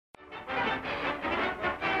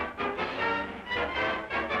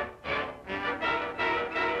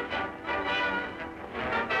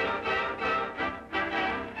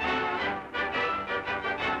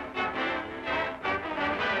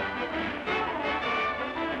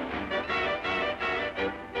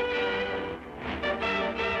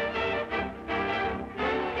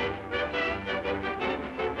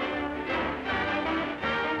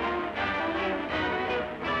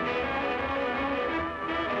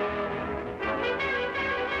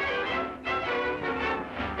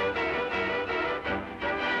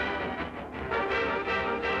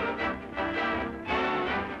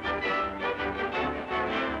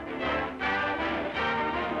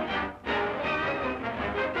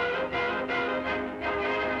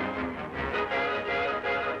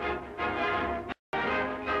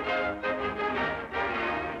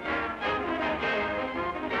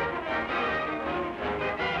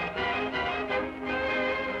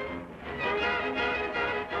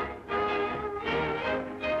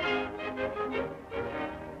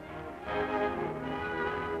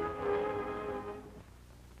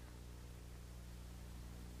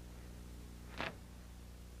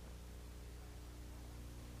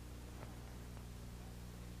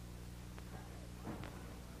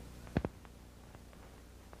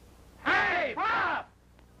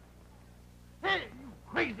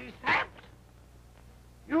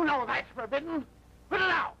forbidden. Put it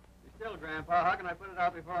out. Be still, Grandpa. How can I put it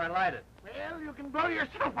out before I light it? Well, you can blow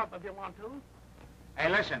yourself up if you want to. Hey,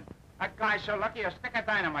 listen. That guy's so lucky a stick of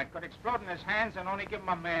dynamite could explode in his hands and only give him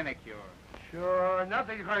a manicure. Sure,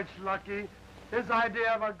 nothing hurts Lucky. His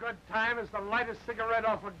idea of a good time is to light a cigarette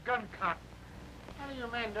off a gun cotton. What are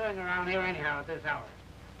you men doing around here anyhow at this hour?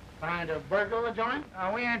 Trying to burgle the joint?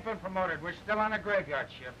 We ain't been promoted. We're still on a graveyard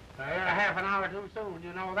shift. You're a half an hour too soon,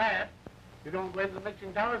 you know that. You don't leave the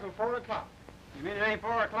mixing towers till 4 o'clock. You mean it ain't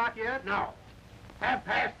 4 o'clock yet? No.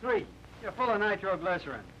 3:30. You're full of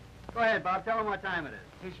nitroglycerin. Go ahead, Bob. Tell him what time it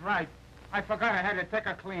is. He's right. I forgot I had to take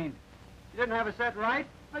her clean. You didn't have it set right?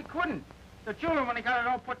 I couldn't. The jeweler, when he got it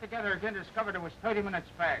all put together again, discovered it was 30 minutes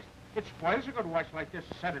past. It spoils a good watch like this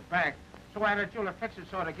to set it back. So I had a jeweler fix it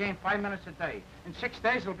so it'll gain 5 minutes a day. In 6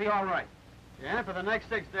 days, it'll be all right. Yeah, and for the next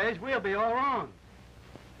 6 days, we'll be all wrong.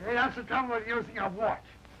 Hey, that's the trouble with using a watch.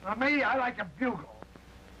 Now, me, I like a bugle.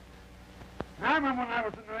 I remember when I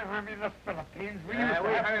was in the army in the Philippines. We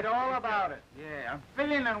heard all about it. Yeah,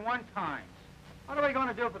 1,000,001 times. What are we going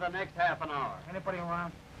to do for the next half an hour? Anybody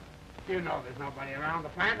around? You know there's nobody around the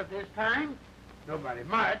plant at this time. Nobody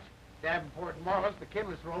much. Davenport and Wallace, the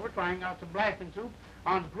chemist rover, trying out some blasting soup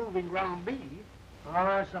on proving ground beef. Oh,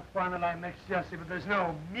 that's a formula I mixed, Jesse, but there's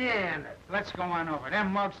no me in it. Let's go on over.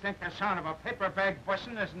 Them mugs think the sound of a paper bag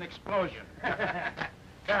busting is an explosion.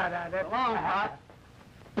 So long, Pop.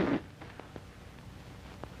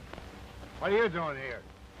 What are you doing here?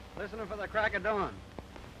 Listening for the crack of dawn.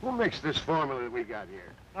 Who mixed this formula that we got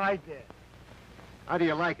here? I did. How do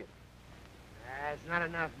you like it? There's not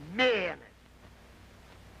enough me in it.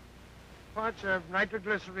 Parts of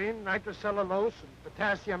nitroglycerine, nitrocellulose, and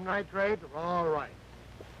potassium nitrate are all right.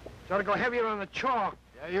 So to go heavier on the chalk.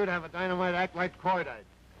 Yeah, you'd have a dynamite act like cordite.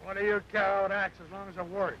 What do you care how it acts as long as it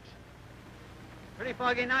works? Pretty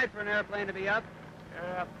foggy night for an airplane to be up.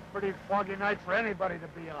 Yeah, pretty foggy night for anybody to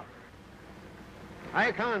be up. How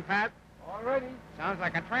you coming, Pat? All righty. Sounds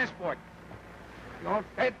like a transport. You all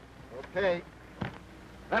fit? Okay.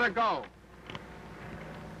 Let her go.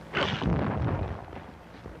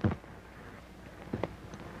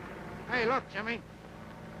 Hey, look, Jimmy.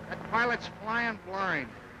 That pilot's flying blind.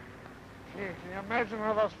 Gee, can you imagine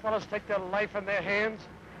how those fellas take their life in their hands?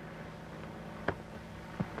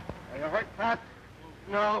 Are you hurt, Pat?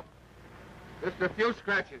 No. Just a few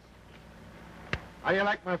scratches. How you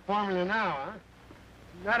like my formula now, huh?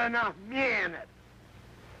 Not enough me in it.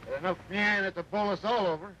 There's enough in it to bowl us all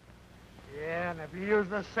over. Yeah, and if you use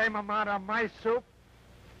the same amount of my soup,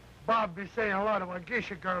 Bob'd be saying hello to a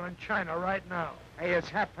geisha girl in China right now. Hey, it's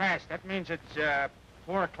 1:30. That means it's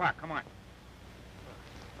 4 o'clock. Come on.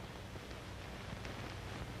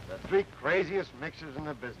 The 3 craziest mixers in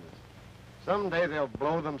the business. Someday they'll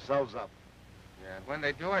blow themselves up. Yeah, and when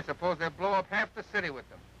they do, I suppose they'll blow up half the city with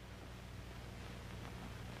them.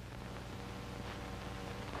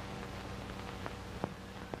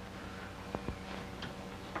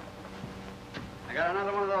 I got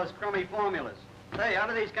another one of those crummy formulas. Say, how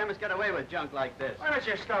do these chemists get away with junk like this? Why don't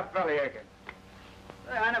you stop bellyaching?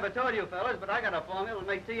 Say, I never told you fellas, but I got a formula that'll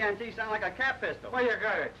make TNT sound like a cap pistol. Where you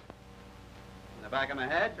got it? In the back of my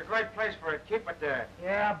head? It's a great place for it. Keep it there.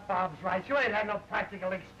 Yeah, Bob's right. You ain't had no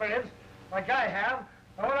practical experience like I have.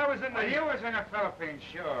 When I was in the... You was in the Philippines,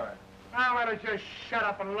 sure. Now, why don't you shut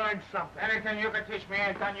up and learn something? Anything you can teach me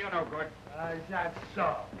ain't done you no good. Is that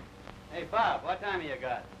so? Hey, Bob, what time you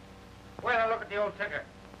got? Well, look at the old ticker.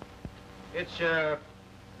 It's, yeah,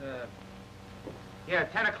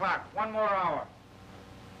 10 o'clock. 1 more hour.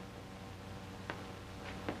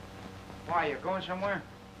 Why, you going somewhere?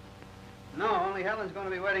 No, only Helen's going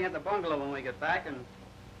to be waiting at the bungalow when we get back, and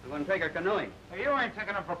we're going to take her canoeing. Hey, you ain't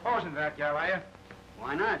thinking of proposing to that gal, are you?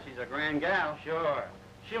 Why not? She's a grand gal. Sure.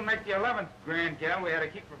 She'll make the 11th grand gal we had to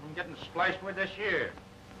keep her from getting spliced with this year.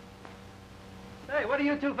 Say, what do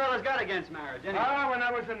you two fellas got against marriage, anyway? When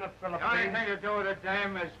I was in the The only Philippines... thing to do with a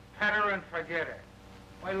dame is pet her and forget her.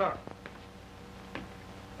 Why, look.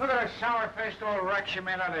 Look at the sour-faced old wreck she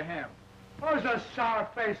made out of him. Who's a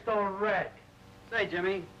sour-faced old wreck? Say,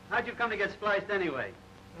 Jimmy, how'd you come to get spliced anyway?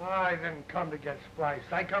 I didn't come to get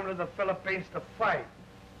spliced. I come to the Philippines to fight.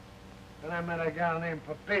 Then I met a gal named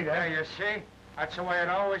Pepita. There, you see? That's the way it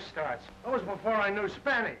always starts. That was before I knew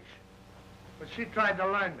Spanish. But she tried to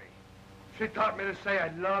learn me. She taught me to say I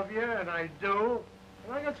love you, and I do.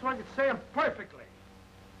 And I guess I could say them perfectly.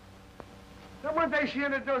 Then one day she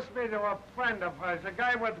introduced me to a friend of hers, a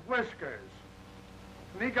guy with whiskers.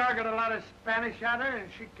 And he gargled a lot of Spanish at her, and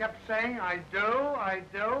she kept saying, I do, I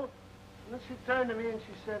do. And then she turned to me and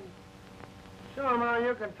she said, sure, Ma,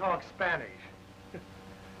 you can talk Spanish.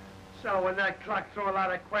 So when that clock threw a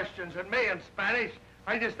lot of questions at me in Spanish,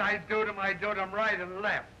 I do them right and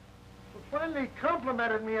left. But finally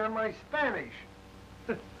complimented me on my Spanish.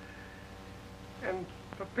 And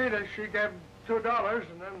Pepita, she gave him $2,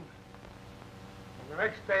 and then the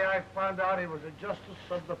next day I found out he was a justice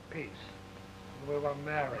of the peace. We were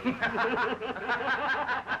married.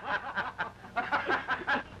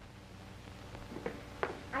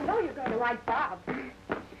 I know you're going to like Bob.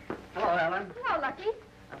 Hello, Ellen. Hello, Lucky.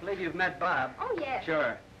 I believe you've met Bob. Oh, yes.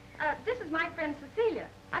 Sure. This is my friend Cecilia.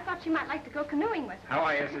 I thought she might like to go canoeing with her. How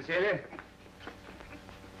are you, Cecilia?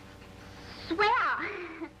 Swell.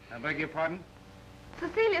 I beg your pardon?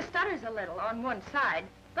 Cecilia stutters a little on one side,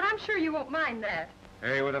 but I'm sure you won't mind that.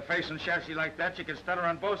 Hey, with a face and chassis like that, you can stutter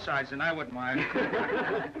on both sides, and I wouldn't mind.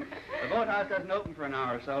 The boathouse doesn't open for an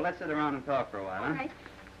hour or so. Let's sit around and talk for a while, All huh? right.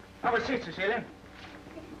 Have a seat, Cecilia.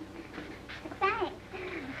 Thanks.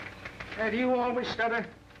 Hey, do you always stutter?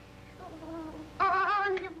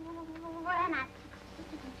 Oh, when I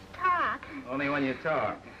talk. Only when you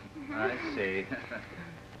talk. I see.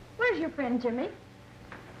 Where's your friend, Jimmy?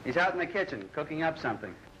 He's out in the kitchen, cooking up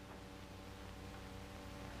something.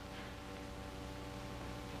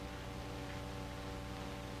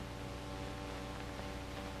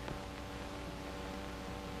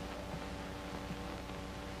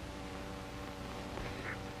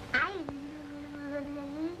 I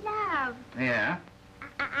love. Yeah?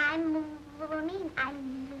 I mean, I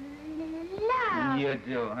love. You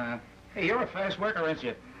do, huh? Hey, you're a fast worker, aren't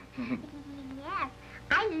you? Yes,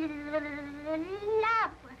 I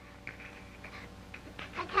love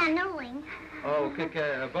canoeing. Oh,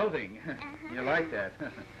 boating. You like that.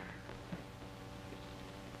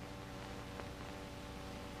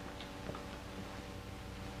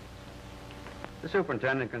 The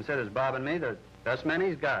superintendent considers Bob and me the best men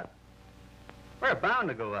he's got. We're bound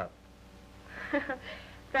to go up.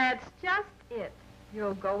 That's just it.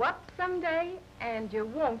 You'll go up someday, and you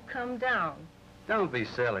won't come down. Don't be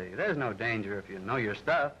silly. There's no danger if you know your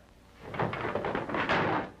stuff.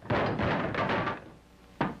 I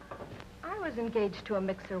was engaged to a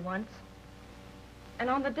mixer once. And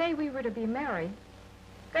on the day we were to be married,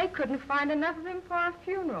 they couldn't find enough of him for a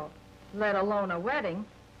funeral, let alone a wedding.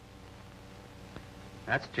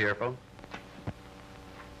 That's cheerful.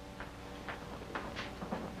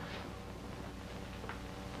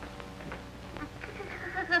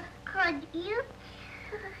 Could you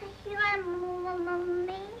cure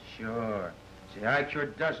me? Sure. See, I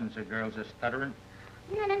cured dozens of girls that stuttering.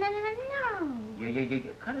 No. Yeah.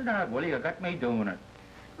 Cut it out, will you? You got me doing it.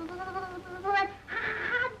 But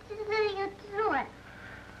how do you do it?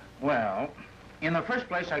 Well, in the first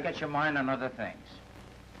place, I get your mind on other things.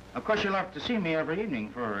 Of course, you'll have to see me every evening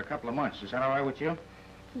for a couple of months. Is that all right with you?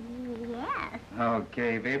 Yes.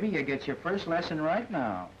 Okay, baby, you get your first lesson right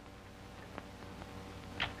now.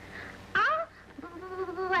 Oh,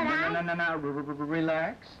 but No,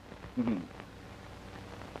 relax.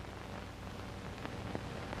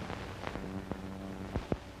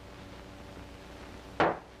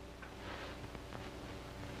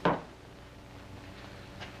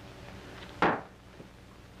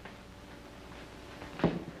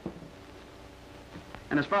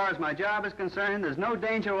 And as far as my job is concerned, there's no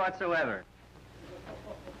danger whatsoever.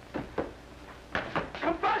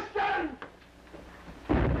 Combustion!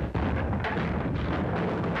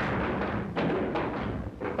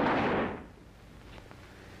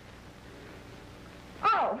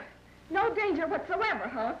 Oh, no danger whatsoever,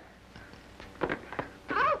 huh?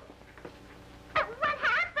 Oh, what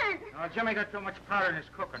happened? Oh, Jimmy got too much powder in his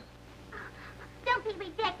cooking. Don't be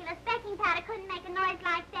ridiculous. Baking powder couldn't make a noise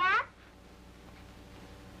like that.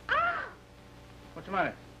 Oh, What's the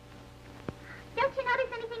matter? don't you notice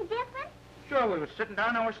anything different? Sure, we were sitting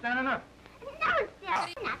down, now we're standing up. No, sir.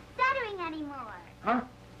 I'm not stuttering anymore. Huh?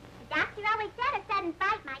 The doctor always said a sudden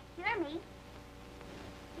fight might cure me.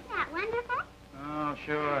 Isn't that wonderful? Oh,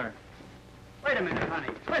 sure. Wait a minute, honey.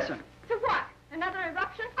 Listen. To what? Another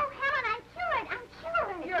eruption? Oh, Helen, I'm cured. I'm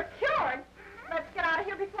cured. You're cured? Let's get out of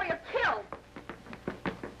here before you're killed.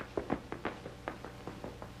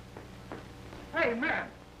 Hey, man.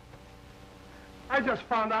 I just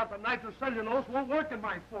found out that nitrocellulose won't work in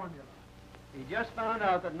my formula. He just found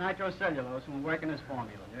out that nitrocellulose won't work in his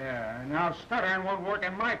formula. Yeah, and now stuttering won't work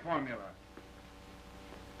in my formula.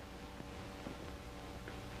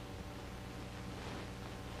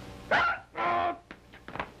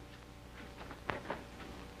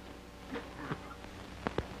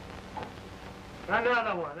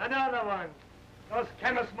 Another one. Those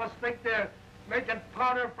chemists must think they're making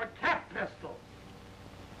powder for cat pistols.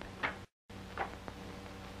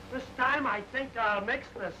 This time, I think I'll mix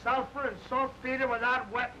the sulfur and saltpeter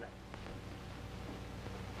without wetting it.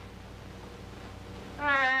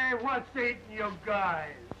 what's eating you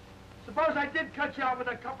guys? Suppose I did cut you out with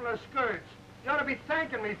a couple of skirts. You ought to be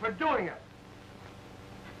thanking me for doing it.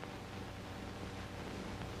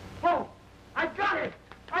 Oh, I got it!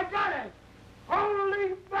 I got it!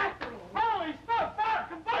 Holy mackerel! Holy stuff! Fire!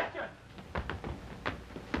 Combustion!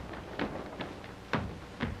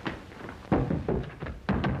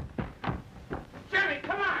 Jimmy,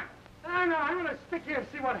 come on! No, I'm gonna stick here and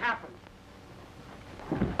see what happens.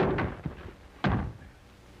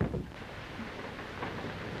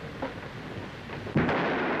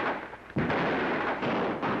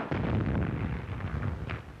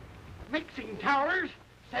 Mixing towers,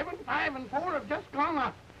 7, 5, and 4 have just gone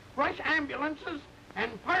up. Rush ambulances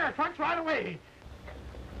and fire trucks right away.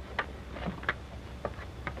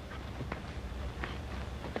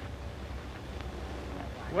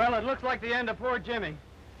 Well, it looks like the end of poor Jimmy.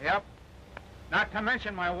 Yep. Not to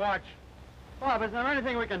mention my watch. Bob, is there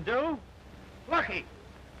anything we can do? Lucky.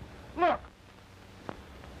 Look.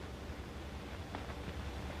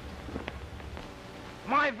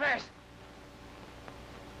 My vest.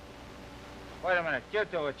 Wait a minute. You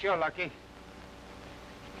do it. You're lucky.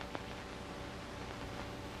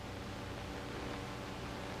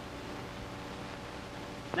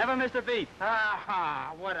 Never missed a beat.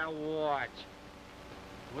 Ah, what a watch.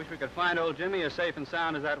 Wish we could find old Jimmy as safe and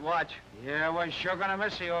sound as that watch. Yeah, we're sure gonna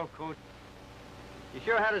miss the old coot. He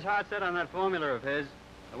sure had his heart set on that formula of his.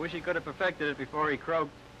 I wish he could have perfected it before he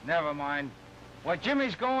croaked. Never mind. Where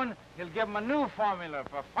Jimmy's going, he'll give him a new formula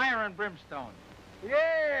for fire and brimstone.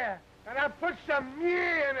 Yeah, and I put some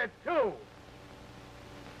yeah in it, too.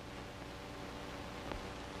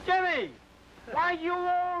 Jimmy! Why, you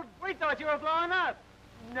old... We thought you were blowing up.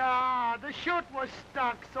 No, the chute was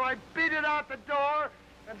stuck, so I beat it out the door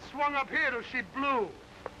and swung up here till she blew.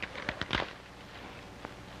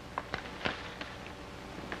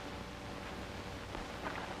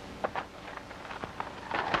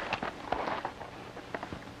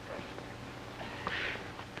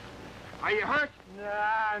 Are you hurt?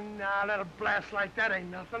 Nah, a little blast like that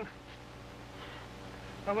ain't nothing.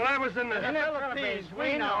 But when I was in the Philippines,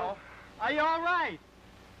 we know. Are you all right?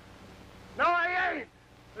 No, I ain't.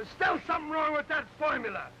 There's still something wrong with that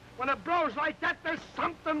formula. When it blows like that, there's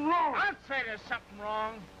something wrong. I'd say there's something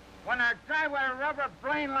wrong. When a guy with a rubber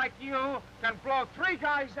brain like you can blow 3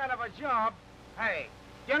 guys out of a job, hey,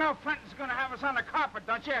 you know Fenton's gonna have us on the carpet,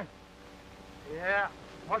 don't you? Yeah,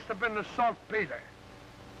 must have been the saltpeter.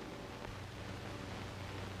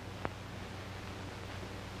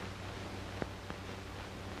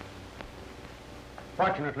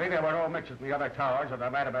 Fortunately, there were no mixes in the other towers, or there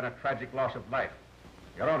might have been a tragic loss of life.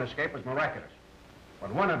 Your own escape was miraculous.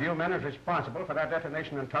 But one of you men is responsible for that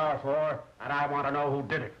detonation in Tower 4, and I want to know who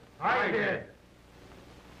did it. I did.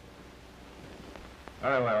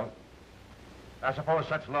 Very well. I suppose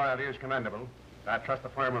such loyalty is commendable. I trust the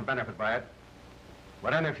firm will benefit by it.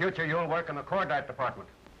 But in the future, you'll work in the cordite department.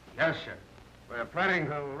 Yes, sir. We're planning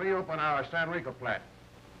to reopen our San Rico plant.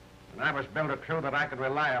 And I must build a crew that I can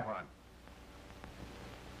rely upon.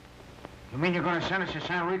 You mean you're gonna send us to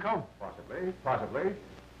San Rico? Possibly.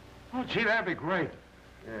 Oh, gee, that'd be great.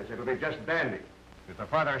 Yes, it'll be just dandy. If the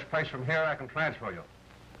farthest place from here, I can transfer you.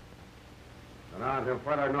 So now, until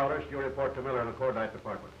further notice, you report to Miller in the cordite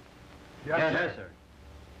department. Yes, sir.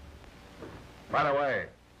 By the way,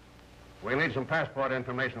 we'll need some passport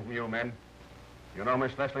information from you men. You know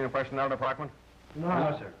Miss Leslie in the personnel department?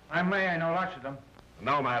 No, sir. I know lots of them.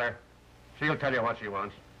 No matter. She'll tell you what she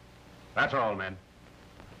wants. That's all, men.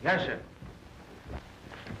 Yes, sir.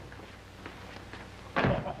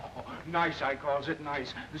 Nice, I calls it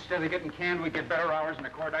nice. Instead of getting canned, we get better hours in the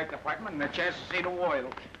cordite department and a chance to see the oil.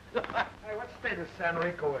 Hey, what state is San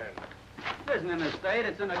Rico in? It isn't in the state,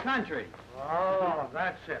 it's in the country. Oh,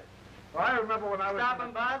 that's it. Well, I remember when I was... Stop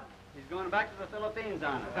him, Bob. He's going back to the Philippines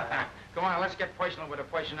on us. Come on, let's get personal with the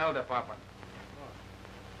personnel department.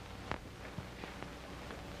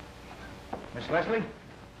 Miss Leslie?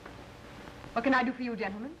 What can I do for you,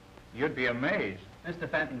 gentlemen? You'd be amazed. Mr.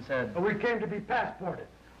 Fenton said... We came to be passported.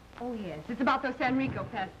 Oh, yes. It's about those San Rico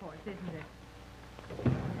passports, isn't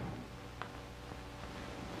it?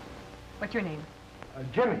 What's your name?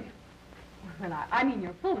 Jimmy. Well, I mean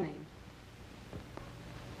your full name.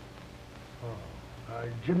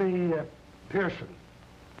 Jimmy Pearson.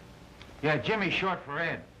 Yeah, Jimmy short for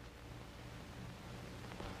Ed.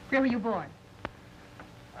 Where were you born?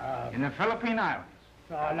 In the Philippine Islands.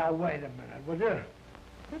 Oh, now, wait a minute, will you?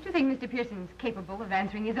 Don't you think Mr. Pearson's capable of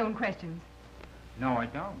answering his own questions? No, I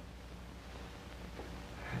don't.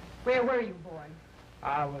 Where were you born?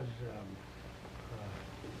 I was,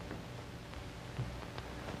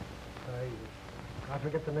 I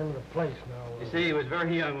forget the name of the place now. You see, he was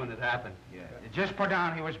very young when it happened. Yeah. Just put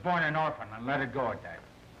down he was born an orphan and let it go at that.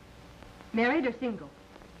 Married or single?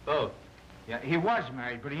 Both. Yeah, he was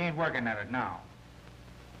married, but he ain't working at it now.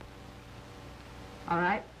 All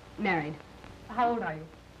right, married. How old are you?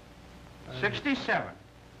 67.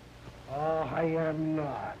 Oh, I am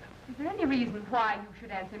not. Is there any reason why you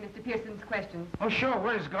should answer Mr. Pearson's questions? Oh, sure.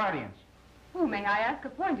 We're his guardians. Who, may I ask,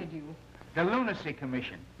 appointed you? The Lunacy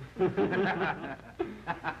Commission.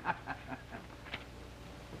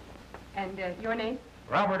 And your name?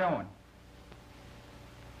 Robert Owen.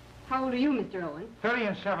 How old are you, Mr. Owen? 30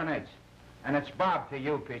 and 7/8. And it's Bob to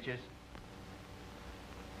you, Peaches.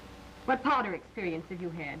 What powder experience have you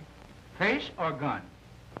had? Face or gun?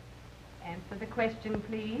 Answer the question,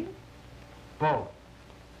 please. Both.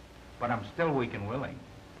 But I'm still weak and willing.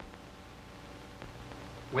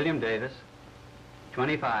 William Davis,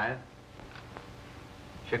 25,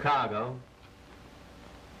 Chicago,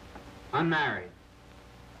 unmarried,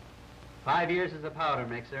 5 years as a powder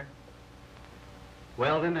mixer,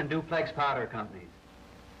 Weldon and Duplex Powder Companies.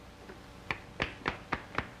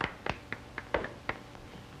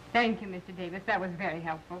 Thank you, Mr. Davis. That was very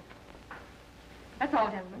helpful. That's all,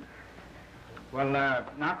 gentlemen. Well,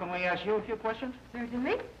 now can we ask you a few questions?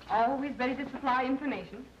 Certainly. Always ready to supply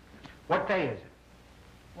information. What day is it?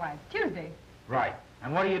 Why, it's Tuesday. Right.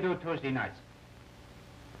 And what do you do Tuesday nights?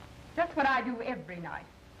 That's what I do every night.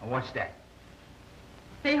 And what's that?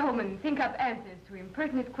 Stay home and think up answers to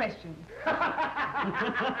impertinent questions.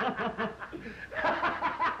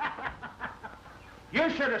 You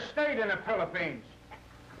should have stayed in the Philippines.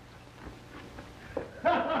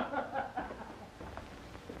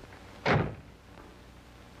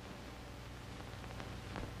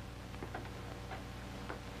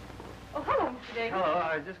 Oh, hello, Mr. Davis. Hello,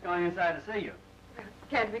 I was just going inside to see you.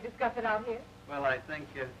 Can't we discuss it out here? Well, I think,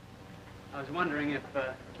 I was wondering if,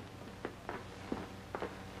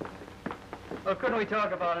 well, couldn't we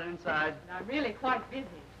talk about it inside? I'm really quite busy.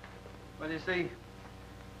 Well, you see,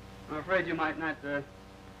 I'm afraid you might not,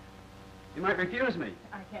 you might refuse me.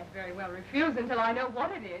 I can't very well refuse until I know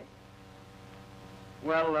what it is.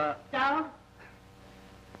 Well, Down?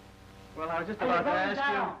 well, I was just Are you about to going ask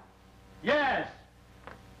down? you. Yes!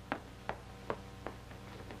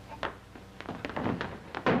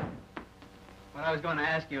 What I was going to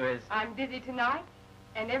ask you is... I'm busy tonight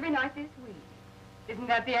and every night this week. Isn't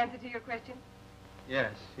that the answer to your question?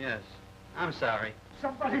 Yes, yes. I'm sorry.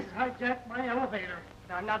 Somebody's hijacked my elevator.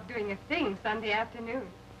 But I'm not doing a thing Sunday afternoon.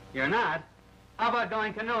 You're not? How about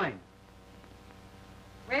going canoeing?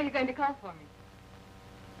 Where are you going to call for me?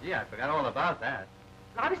 Gee, I forgot all about that.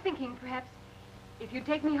 I was thinking perhaps if you'd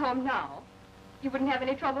take me home now, you wouldn't have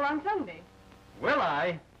any trouble on Sunday. Will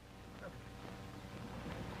I?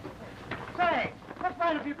 Say, what's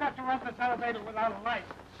right if you've got to run this elevator without a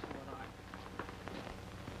license?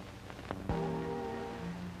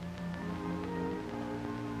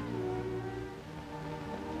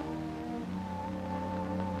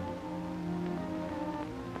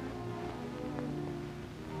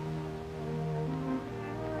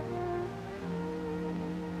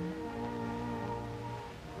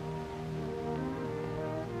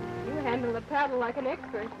 You handle the paddle like an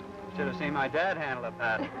expert. Should have seen my dad handle a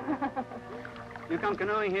paddle. You come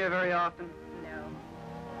canoeing here very often?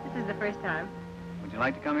 No. This is the first time. Would you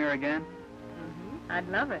like to come here again? Mm-hmm. I'd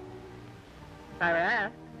love it. If I were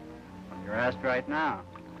asked. Well, you're asked right now.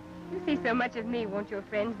 You see so much of me, won't your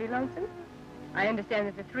friends be lonesome? I understand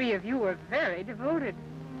that the three of you are very devoted.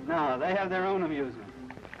 No, they have their own amusement.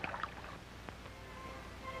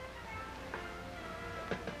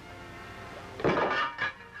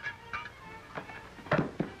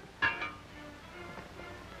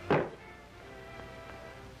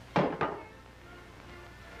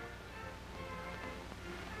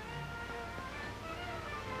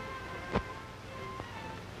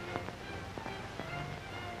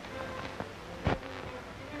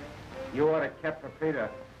 You ought to kept Peter.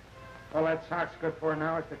 All that sock's good for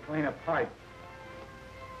now is to clean a pipe.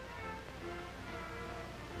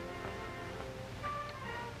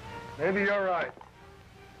 Maybe you're right.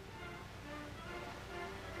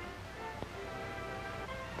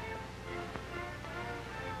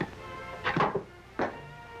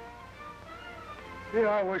 Yeah,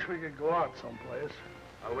 I wish we could go out someplace.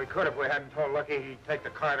 Well, we could if we hadn't told Lucky he'd take the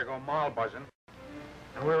car to go mall buzzing.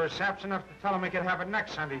 And we were saps enough to tell him he could have it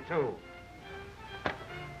next Sunday, too.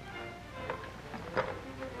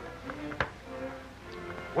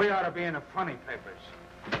 We ought to be in the funny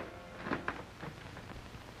papers.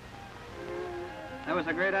 That was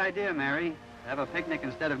a great idea, Mary. Have a picnic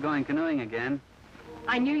instead of going canoeing again.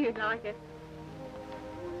 I knew you'd like it.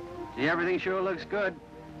 Gee, everything sure looks good.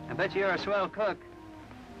 I bet you're a swell cook.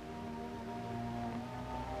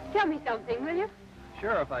 Tell me something, will you?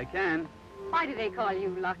 Sure, if I can. Why do they call you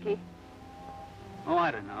Lucky? Oh,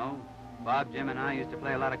 I don't know. Bob, Jim, and I used to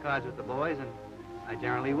play a lot of cards with the boys, and I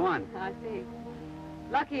generally won. I see.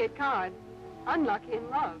 Lucky at cards, unlucky in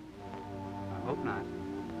love. I hope not.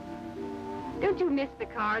 Don't you miss the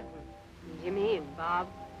cards? Jimmy and Bob?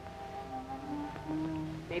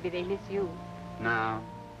 Maybe they miss you. No.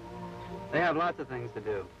 They have lots of things to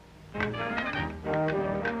do.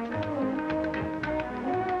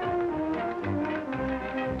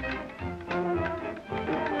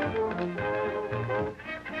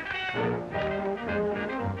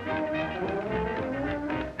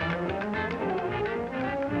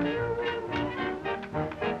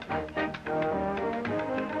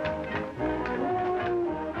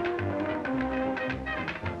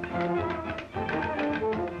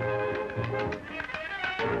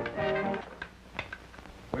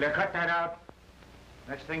 Will you cut that out?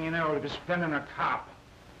 Next thing you know, it'll be spinning a top.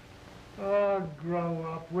 Oh, grow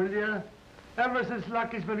up, will you? Ever since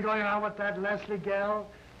Lucky's been going on with that Leslie gal,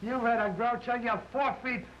 you've had a grouch on you 4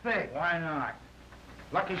 feet thick. Why not?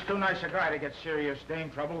 Lucky's too nice a guy to get serious dame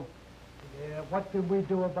trouble. Yeah, what did we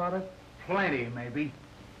do about it? Plenty, maybe.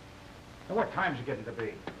 Now, what time's it getting to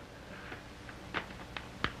be?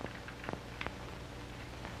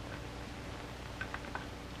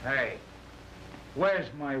 Hey,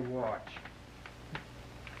 where's my watch?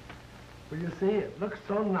 Well, you see, it looks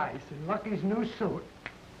so nice in Lucky's new suit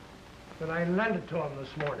that I lent it to him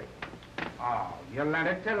this morning. Oh, you lent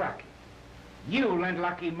it to Lucky. You lent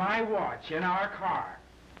Lucky my watch in our car.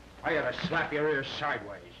 I ought to slap your ears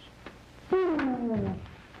sideways. It's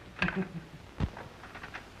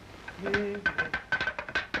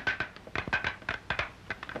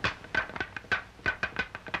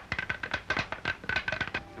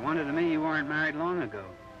a wonder to me you weren't married long ago.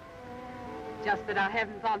 Just that I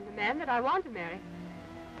haven't found the man that I want to marry.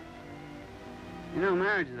 You know,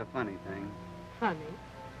 marriage is a funny thing. Funny.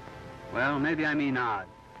 Well, maybe I mean odd.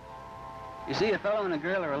 You see, a fellow and a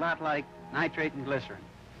girl are a lot like nitrate and glycerin.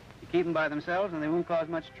 You keep them by themselves and they won't cause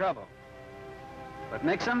much trouble. But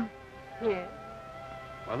mix them? Yes.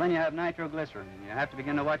 Well, then you have nitroglycerin. You have to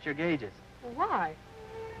begin to watch your gauges. Why?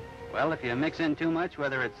 Well, if you mix in too much,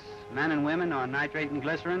 whether it's men and women or nitrate and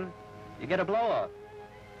glycerin, you get a blow-off.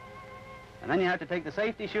 And then you have to take the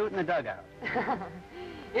safety chute in the dugout.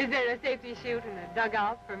 Is there a safety chute and a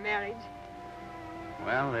dugout for marriage?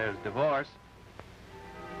 Well, there's divorce.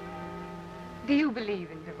 Do you believe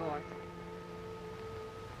in divorce?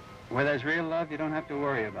 Where there's real love, you don't have to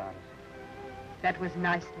worry about it. That was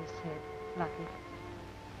nicely said, Lucky.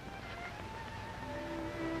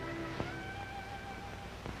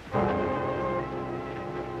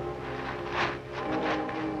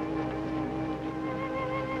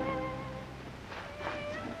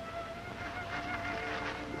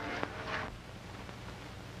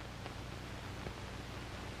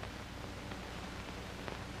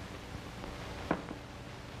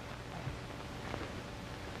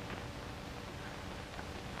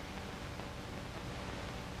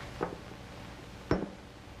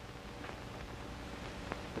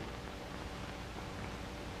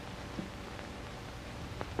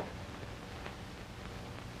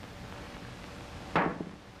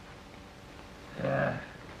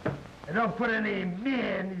 They don't put any me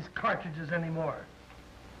in these cartridges anymore.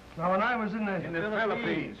 Now, when I was in the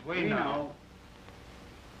Philippines, we know.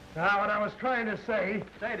 Now, what I was trying to say...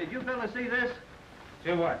 Say, did you fellas see this?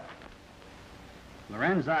 See what?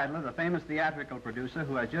 Lorenz Zeidler, the famous theatrical producer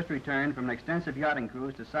who has just returned from an extensive yachting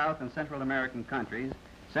cruise to South and Central American countries,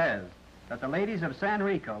 says that the ladies of San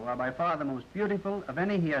Rico are by far the most beautiful of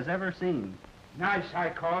any he has ever seen. Nice, I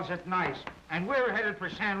calls it nice. And we're headed for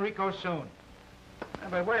San Rico soon.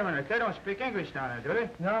 But wait a minute, they don't speak English down there, do they?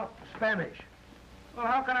 No, Spanish. Well,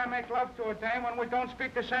 how can I make love to a dame when we don't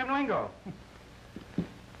speak the same lingo?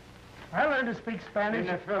 I learned to speak Spanish.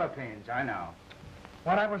 In the Philippines, I know.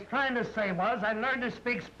 What I was trying to say was I learned to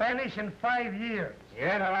speak Spanish in 5 years.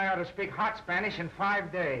 Yeah, and I ought to speak hot Spanish in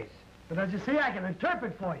 5 days. But as you see, I can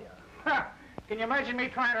interpret for you. Ha! Can you imagine me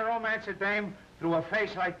trying to romance a dame through a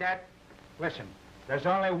face like that? Listen, there's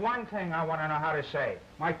only one thing I want to know how to say.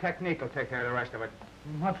 My technique will take care of the rest of it.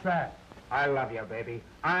 What's that? I love you, baby.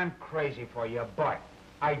 I'm crazy for you, but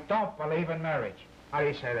I don't believe in marriage. How do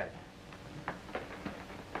you say that?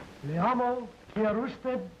 Le amo, quiere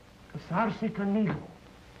usted casarse conmigo.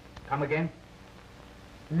 Come again?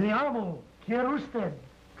 Le amo, quiere usted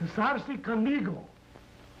casarse conmigo.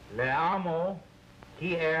 Le amo,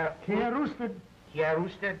 quiere Quiere usted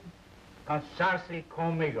usted Casarse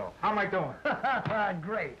conmigo. How am I doing?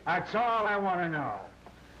 Great. That's all I want to know.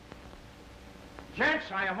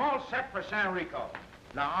 Gents, I am all set for San Rico.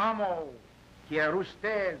 La amo. Quiere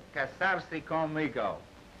usted casarse conmigo?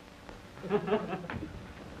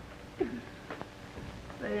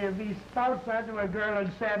 Say, if he spouts that to a girl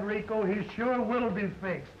in San Rico, he sure will be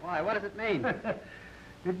fixed. Why, what does it mean?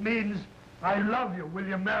 It means, I love you. Will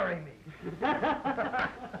you marry me?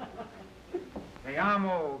 Te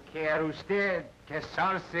amo. Quiere usted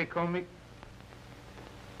casarse conmigo?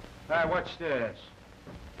 What's this?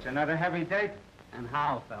 It's another heavy date? And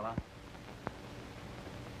how, fella?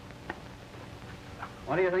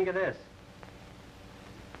 What do you think of this?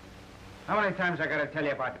 How many times I gotta tell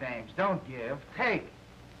you about dames? Don't give, take.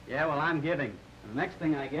 Yeah, well, I'm giving. The next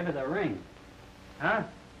thing I give is a ring. Huh?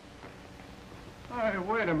 Hey,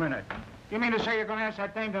 wait a minute. You mean to say you're gonna ask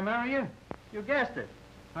that dame to marry you? You guessed it.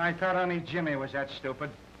 I thought only Jimmy was that stupid.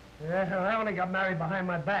 Yeah, I only got married behind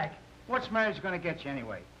my back. What's marriage gonna get you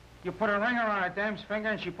anyway? You put a ring around a dame's finger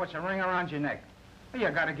and she puts a ring around your neck. Well, you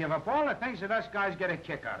gotta give up all the things that us guys get a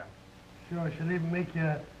kick out of. Sure, she'll even make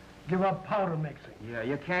you give up powder mixing. Yeah,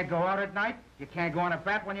 you can't go out at night. You can't go on a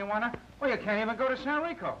bat when you wanna. Well, you can't even go to San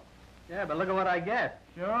Rico. Yeah, but look at what I get.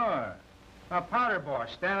 Sure. A powder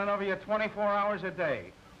boss standing over you 24 hours a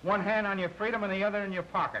day. One hand on your freedom and the other in your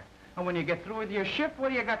pocket. And when you get through with your shift, what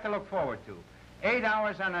do you got to look forward to? 8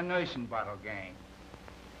 hours on a nursing bottle gang.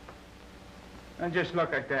 And just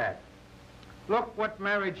look at that. Look what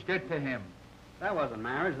marriage did to him. That wasn't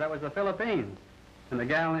marriage, that was the Philippines. And the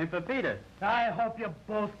gal named Pepita. I hope you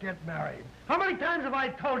both get married. How many times have I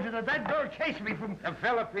told you that that girl chased me from The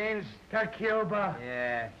Philippines? Cuba?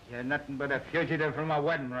 Yeah, you're nothing but a fugitive from a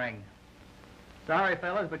wedding ring. Sorry,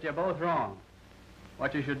 fellas, but you're both wrong.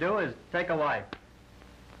 What you should do is take a wife.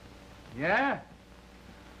 Yeah?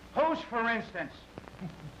 Whose, for instance?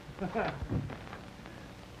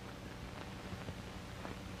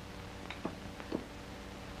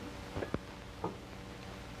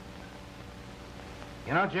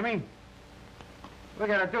 You know, Jimmy, we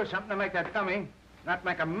gotta do something to make that dummy not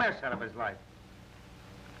make a mess out of his life.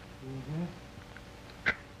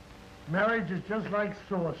 Marriage is just like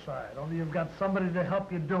suicide, only you've got somebody to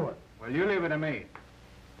help you do it. Well, you leave it to me.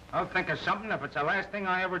 I'll think of something if it's the last thing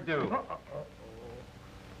I ever do.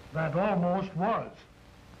 That almost was.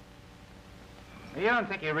 You don't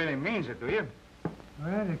think he really means it, do you?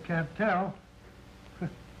 Well, you can't tell.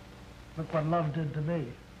 Look what love did to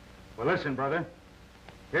me. Well, listen, brother.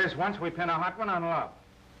 Here's once we pin a hot one on love.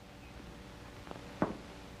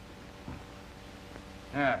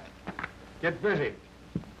 Yeah. Get busy.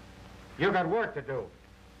 You got work to do.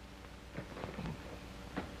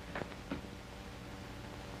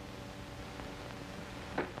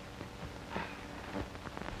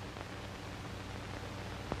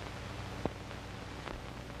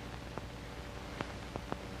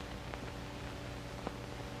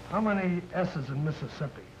 How many S's in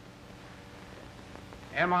Mississippi?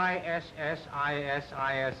 M-I-S-S-I-S-I-S-S-I.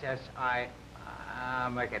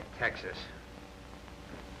 Make it Texas.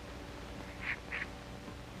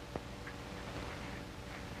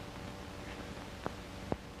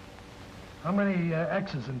 How many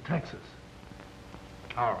X's in Texas?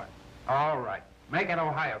 All right. All right. Make it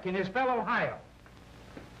Ohio. Can you spell Ohio?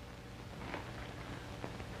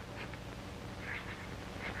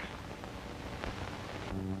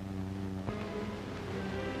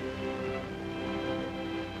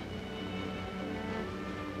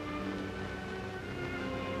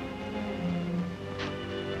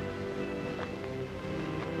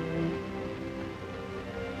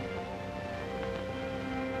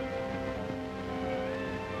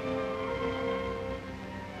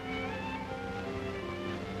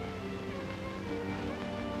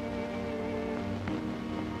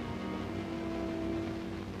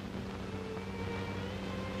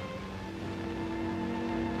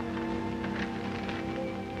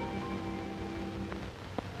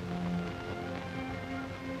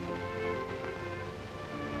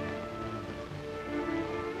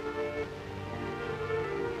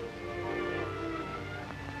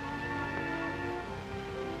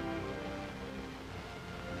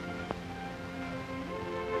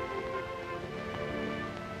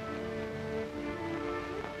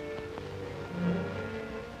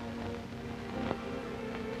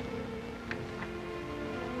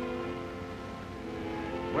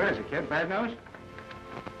 Where is it, kid? Bad news?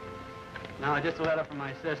 No, just a letter from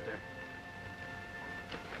my sister.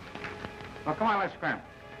 Well, come on, let's scram.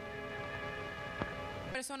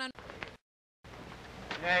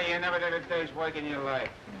 Yeah, you never did a day's work in your life.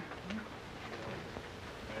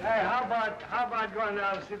 Hey, how about going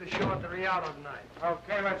down and see the show at the Rialto tonight?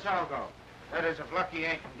 Okay, let's all go. That is, if Lucky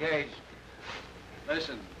ain't engaged.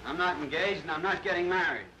 Listen, I'm not engaged and I'm not getting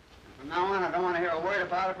married. And from now on, I don't want to hear a word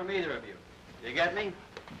about it from either of you. You get me?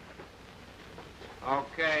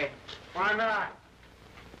 Okay. Why not?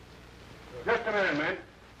 Just a minute,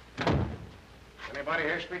 men. Anybody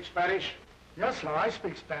here speak Spanish? Yes, sir, I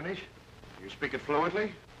speak Spanish. You speak it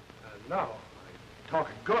fluently? No, I talk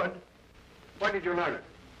it good. When did you learn it?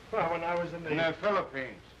 Well, when I was in In the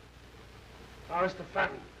Philippines. Now, Mr.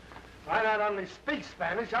 Fenton, I not only speak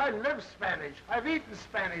Spanish, I live Spanish. I've eaten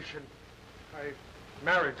Spanish, and I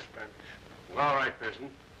married Spanish. All right, Pearson.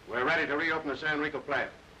 We're ready to reopen the San Rico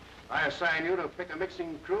plant. I assign you to pick a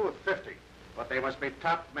mixing crew of 50, but they must be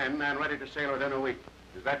top men and ready to sail within a week.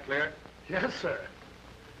 Is that clear? Yes, sir.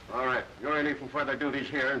 All right. You're relieved from further duties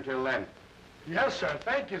here until then. Yes, sir.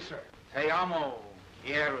 Thank you, sir. Te amo.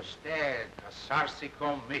 Quiere usted casarse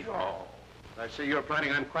conmigo. I see you're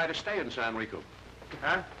planning on quite a stay in San Rico.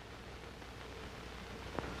 Huh?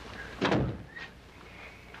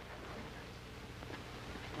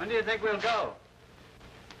 When do you think we'll go?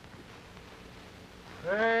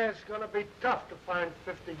 It's gonna be tough to find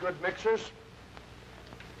 50 good mixers.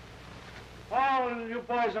 All you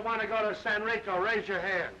boys that want to go to San Rico, raise your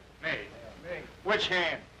hand. Me. Me. Which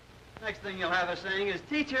hand? Next thing you'll have us saying is,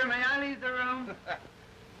 teacher, may I leave the room?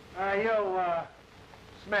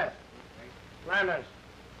 Smith. Landers.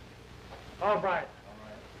 Albright.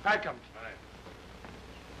 Peckham.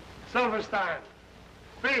 Silverstein.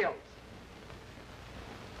 Fields.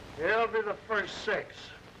 He'll be the first 6.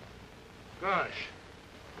 Gosh.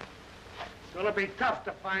 It's gonna be tough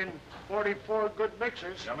to find 44 good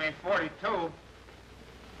mixers. You mean 42?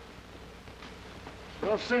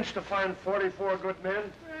 No cinch to find 44 good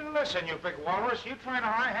men. Hey, listen, you big walrus, you trying to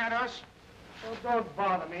high-hat us? Oh, don't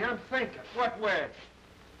bother me. I'm thinking. What with?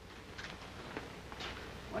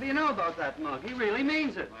 What do you know about that mug? He really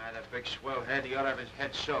means it. Why, that big swell head, he ought to have his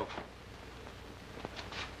head soaked.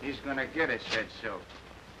 He's gonna get his head soaked.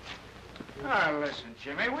 Ah, listen,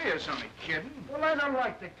 Jimmy, we is only kidding. Well, I don't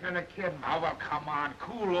like that kind of kidding. Oh, well, come on,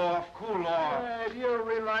 cool off, cool off. Do you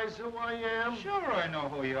realize who I am? Sure I know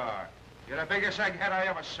who you are. You're the biggest egghead I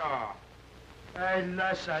ever saw. Hey,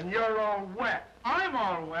 listen, you're all wet. I'm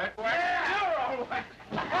all wet. Yeah, you're all wet.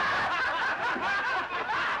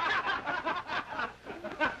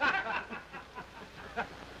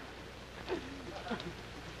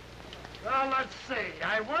 Well, let's see.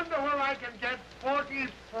 I wonder where I can get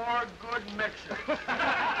 44 good mixers.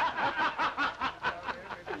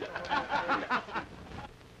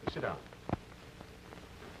 Sit down.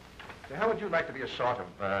 Now, how would you like to be a sort of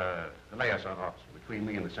liaison officer between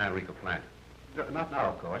me and the San Rico plant? Not now,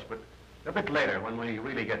 of course, but a bit later when we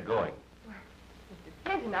really get going. Mr.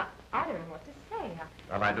 Fenton, I don't know what to say.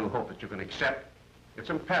 Well, I do hope that you can accept. It's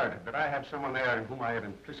imperative that I have someone there in whom I have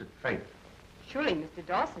implicit faith. Surely Mr.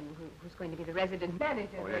 Dawson, who's going to be the resident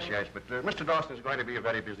manager. Oh, yes, but Mr. Dawson is going to be a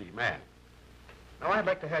very busy man. Now, I'd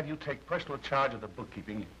like to have you take personal charge of the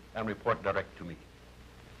bookkeeping and report direct to me.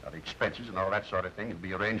 Now, the expenses and all that sort of thing will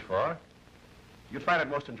be arranged for. You'd find it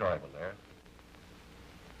most enjoyable there.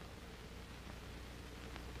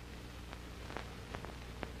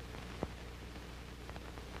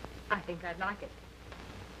 I think I'd like it.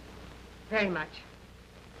 Very much.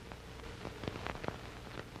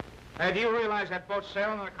 Hey, do you realize that boat's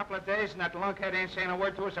sailing in a couple of days and that lunkhead ain't saying a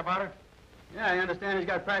word to us about it? Yeah, I understand he's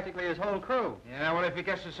got practically his whole crew. Yeah, well, if he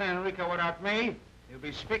gets to San Rico without me, he'll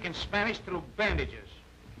be speaking Spanish through bandages.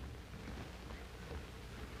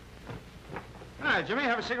 Hi, Jimmy,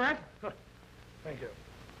 have a cigarette? Thank you.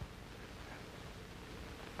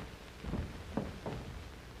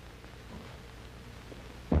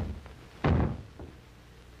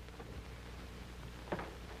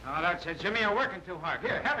 Oh, that's it, Jimmy. You're working too hard.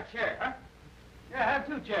 Here, have a chair, huh? Yeah, have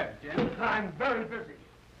 2 chairs, Jim. I'm very busy.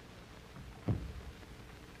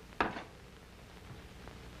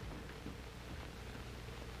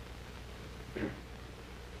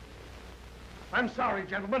 I'm sorry,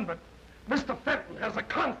 gentlemen, but Mr. Fenton has a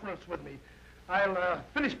conference with me. I'll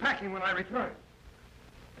finish packing when I return.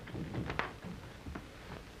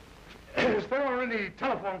 If there are any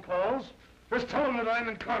telephone calls, just tell them that I'm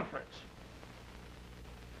in conference.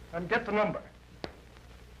 And get the number.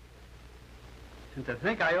 And to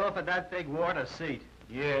think I offered that big wart a seat.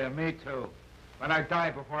 Yeah, me too. But I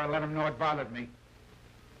died before I let him know it bothered me.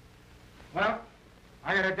 Well,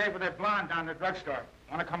 I got a date with that blonde down at the drugstore.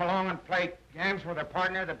 Want to come along and play games with her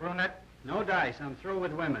partner, the brunette? No dice. I'm through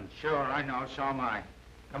with women. Sure, I know. So am I.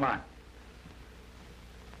 Come on.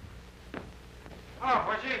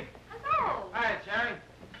 Oh, Bushy. Hello. Hi, Jerry.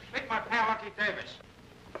 Meet my pal, Lucky Davis.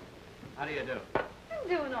 How do you do? I'm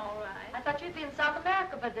doing all right. I thought you'd be in South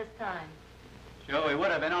America by this time. Sure, we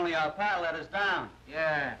would have been, only our pal let us down.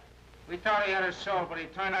 Yeah. We thought he had a soul, but he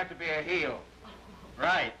turned out to be a heel.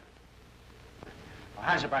 Right. Well,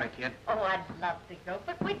 how's about it, kid? Oh, I'd love to go,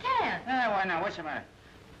 but we can't. Yeah, why not? What's the matter?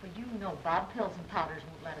 Well, you know Bob, pills and powders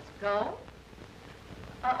won't let us go.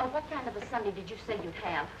 What kind of a Sunday did you say you'd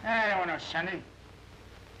have? I don't want no Sunday.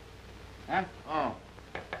 Huh? Oh.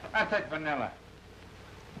 I'll take vanilla.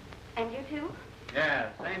 And you too? Yeah,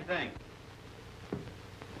 same thing.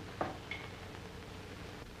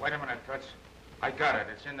 Wait a minute, Toots. I got it.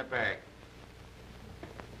 It's in the bag.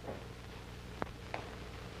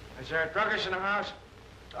 Is there a druggist in the house?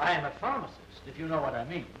 I am a pharmacist, if you know what I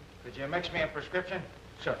mean. Could you mix me a prescription?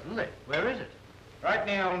 Certainly. Where is it? Right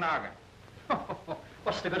in the old noggin.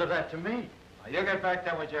 What's the good of that to me? Now, you get back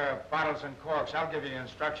there with your bottles and corks. I'll give you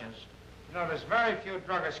instructions. You know, there's very few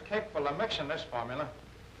druggists capable of mixing this formula.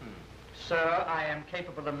 Sir, I am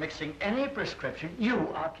capable of mixing any prescription you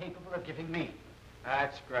are capable of giving me.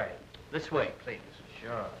 That's great. This way, please.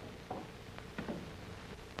 Sure.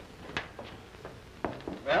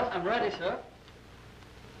 Well, I'm ready, sir.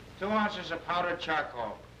 2 ounces of powdered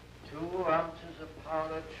charcoal. 2 ounces of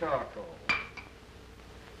powdered charcoal.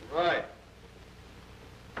 Right.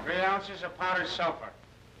 3 ounces of powdered sulfur.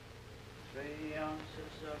 3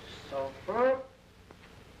 ounces of sulfur.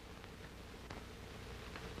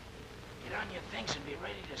 Get on your things and be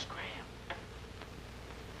ready to scram.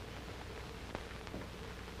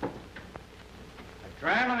 A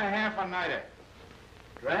dram and a half of niter.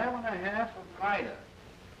 Dram and a half of niter.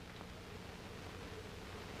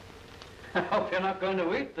 I hope you're not going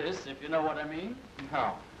to eat this, if you know what I mean.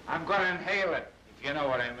 No, I'm going to inhale it, if you know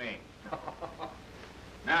what I mean.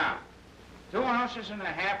 Now, 2 ounces and a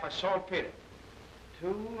half of saltpeter.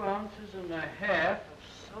 2 ounces and a half of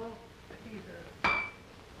saltpeter.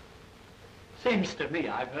 Seems to me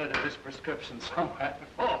I've heard of this prescription somewhere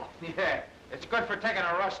before. Yeah, it's good for taking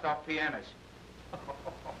a rust off pianos.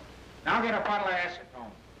 Now get a bottle of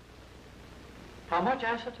acetone. How much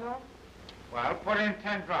acetone? Well, put in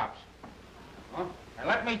 10 drops. Huh? And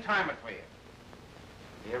let me time it for you.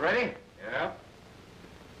 You ready? Yeah.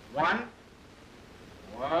 1.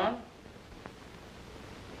 1.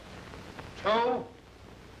 2.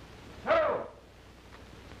 2.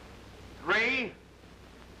 3.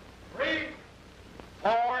 3.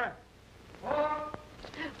 4. 4.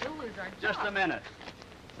 Just a minute.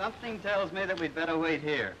 Something tells me that we'd better wait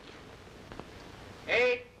here.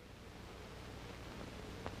 8.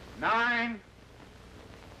 9.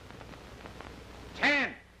 10.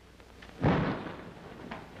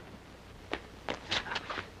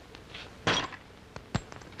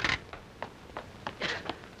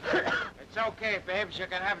 It's okay, babes. You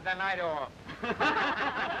can have the night off.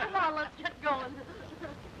 Come on, let's get going.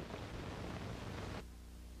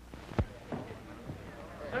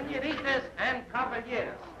 Señoritas and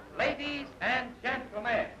caballeros, ladies and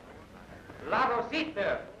gentlemen, La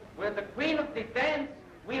Rosita, with the queen of the dance,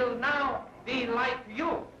 will now delight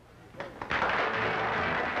you.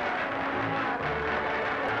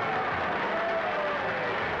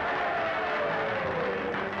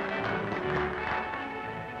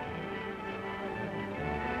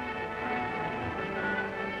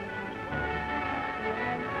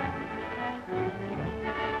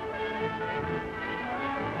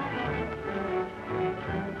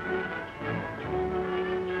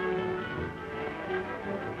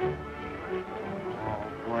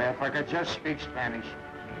 Boy, if I could just speak Spanish.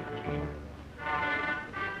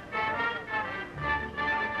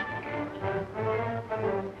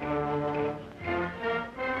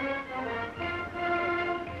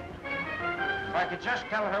 If I could just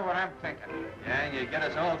tell her what I'm thinking. Yeah, you get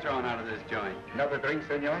us all thrown out of this joint. Another drink,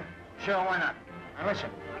 senor? Sure, why not? Now listen,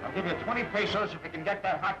 I'll give you 20 pesos if you can get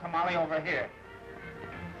that hot tamale over here.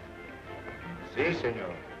 Si,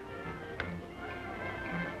 senor.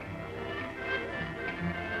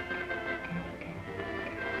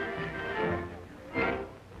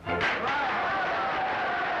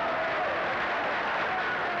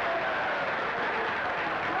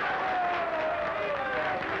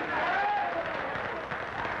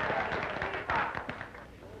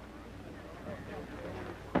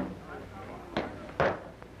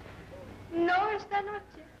 No, esta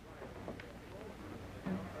noche.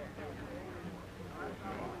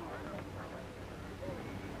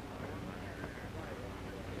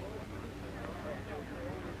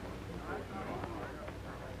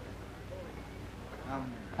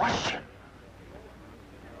 Question.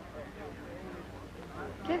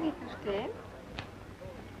 ¿Qué dice usted?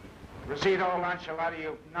 Rosita Lancelati,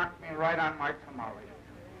 you knocked me right on my tamale.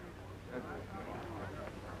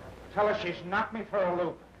 Tell her she's knocked me for a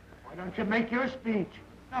loop. Why don't you make your speech?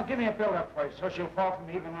 Now, give me a build-up first, so she'll fall for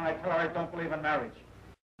me even when I tell her I don't believe in marriage.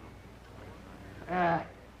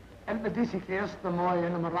 Él me dice que está muy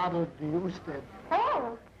enamorado de usted.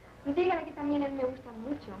 Oh, dígale que también él me gusta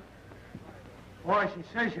mucho. Boy, she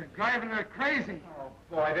says you're driving her crazy. Oh,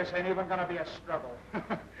 boy, this ain't even gonna be a struggle.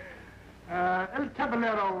 El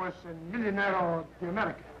Caballero es un millonero de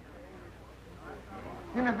América.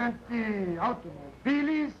 Tiene 20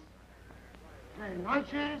 automóviles, 3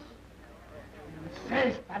 noches, y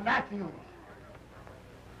 6 palacios.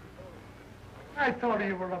 I thought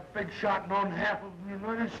you were a big shot and owned half of the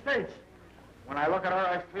United States. When I look at her,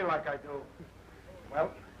 I feel like I do. Well,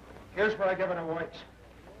 here's where I give it a watch.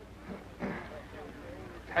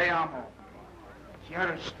 Te amo.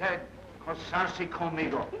 Quiero usted casarse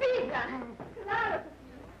conmigo. Diga, claro.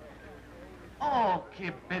 Oh,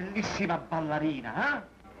 qué bellísima ballerina, huh?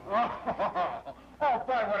 Oh,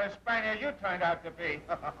 boy, what a Spaniard you turned out to be.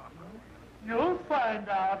 You'll find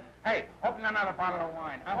out. Hey, open another bottle of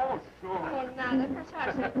wine, huh? Oh, sure. Por nada,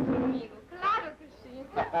 casarse conmigo. Claro que sí.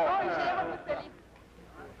 Oh, llevo muy feliz.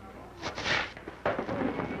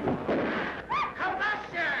 Come back,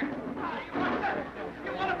 sir.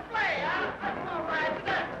 You want to play, huh? All right.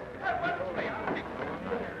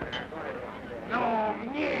 No,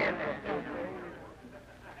 mierda.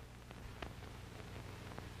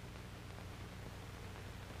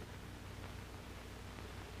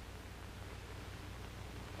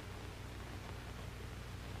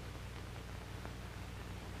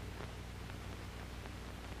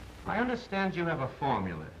 I understand you have a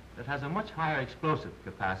formula that has a much higher explosive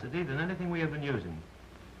capacity than anything we have been using.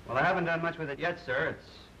 Well, I haven't done much with it yet, sir. It's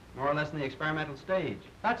more or less in the experimental stage.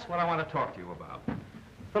 That's what I want to talk to you about.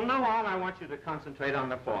 From now on, I want you to concentrate on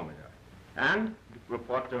the formula and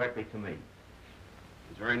report directly to me.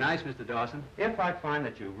 It's very nice, Mr. Dawson. If I find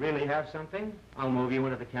that you really have something, I'll move you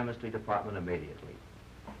into the chemistry department immediately.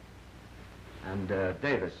 And,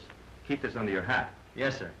 Davis, keep this under your hat.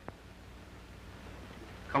 Yes, sir.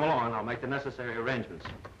 Come along, I'll make the necessary arrangements.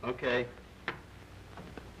 Okay.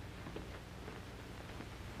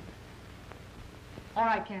 All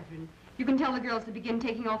right, Catherine. You can tell the girls to begin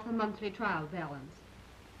taking off the monthly trial balance.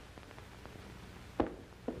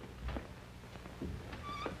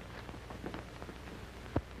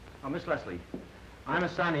 Now, Miss Leslie, I'm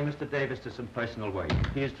assigning Mr. Davis to some personal work.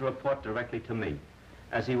 He is to report directly to me.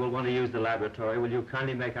 As he will want to use the laboratory, will you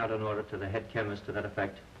kindly make out an order to the head chemist to that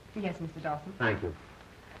effect? Yes, Mr. Dawson. Thank you.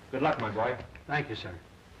 Good luck, my boy. Thank you, sir.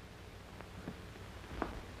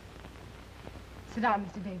 Sit down,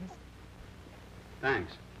 Mr. Davis.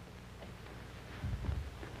 Thanks.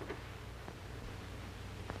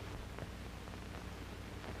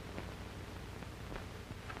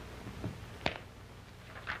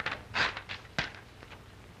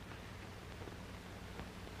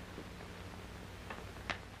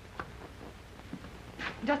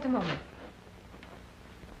 Just a moment.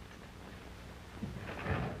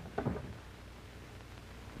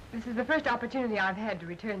 This is the first opportunity I've had to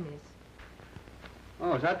return this.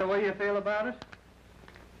 Oh, is that the way you feel about it?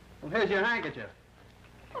 Well, here's your handkerchief.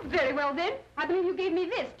 Oh, very well, then. I believe you gave me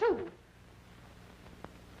this, too.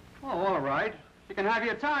 Oh, all right. You can have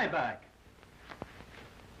your tie back.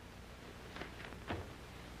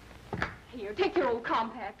 Here, take your old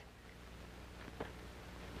compact.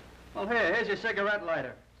 Well, here's your cigarette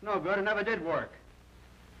lighter. It's no good. It never did work.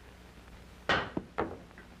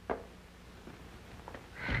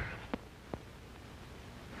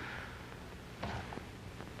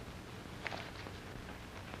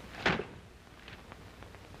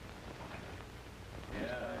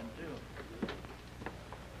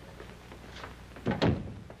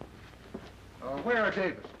 Where are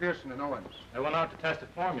Davis, Pearson, and Owens? They went out to test a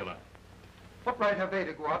formula. What right have they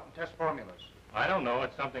to go out and test formulas? I don't know.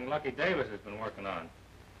 It's something Lucky Davis has been working on.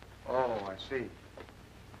 Oh, I see.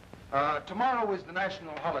 Tomorrow is the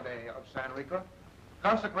national holiday of San Rico.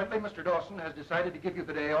 Consequently, Mr. Dawson has decided to give you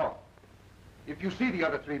the day off. If you see the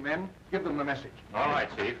other 3 men, give them the message. All right,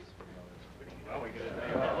 Chief. Well, we get a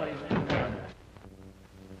day off.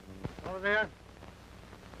 Over there?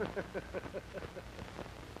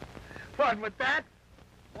 What, with that?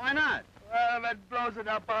 Why not? Well, that blows it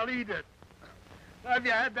up. I'll eat it. Now, if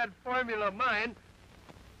you had that formula of mine...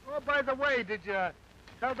 Oh, by the way, did you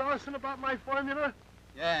tell Dawson about my formula?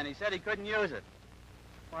 Yeah, and he said he couldn't use it.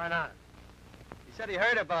 Why not? He said he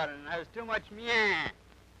heard about it, and there was too much meh.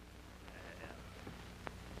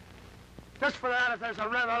 Just for that, if there's a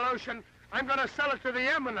revolution, I'm going to sell it to the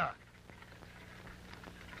Eminer.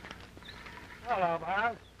 Hello,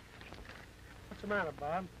 Bob. What's the matter,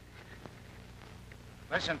 Bob?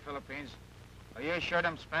 Listen, Philippines. Are you sure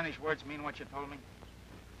them Spanish words mean what you told me?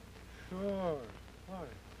 Sure. What?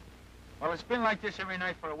 Well, it's been like this every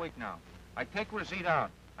night for a week now. I take Rosita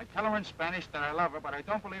out. I tell her in Spanish that I love her, but I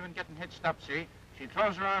don't believe in getting hitched up, see? She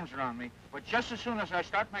throws her arms around me, but just as soon as I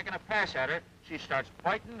start making a pass at her, she starts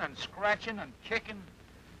biting and scratching and kicking.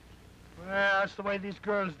 Well, that's the way these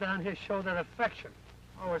girls down here show their affection.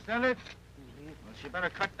 Oh, is that it? Well, she better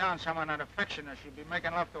cut down some on that affection or she'll be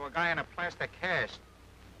making love to a guy in a plastic cast.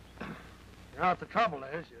 You know what the trouble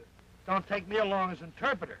is? You don't take me along as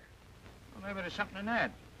interpreter. Well, maybe there's something in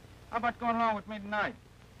that. How about going along with me tonight?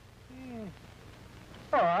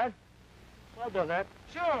 All right. I'll do that.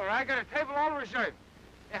 Sure, I got a table all reserved.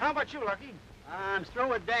 Hey, how about you, Lucky? I'm through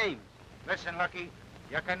with dames. Listen, Lucky,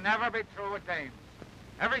 you can never be through with dames.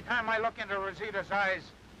 Every time I look into Rosita's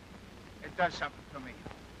eyes, it does something to me.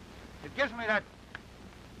 It gives me that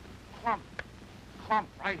clump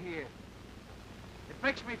right here. It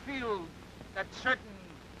makes me feel that certain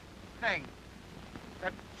thing,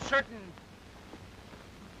 that certain,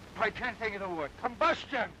 I can't think of the word,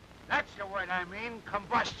 combustion. That's the word I mean,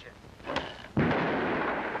 combustion.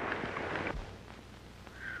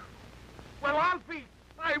 Well,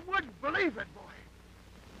 I wouldn't believe it, boy.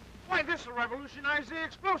 Why, this will revolutionize the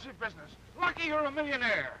explosive business. Lucky you're a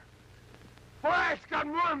millionaire. Boy, it's got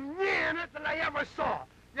more me in it than I ever saw.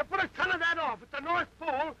 You put a ton of that off at the North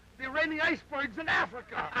Pole, the raining icebergs in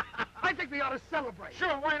Africa. I think we ought to celebrate.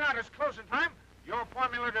 Sure, why not? It's closing time. Your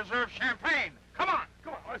formula deserves champagne. Come on,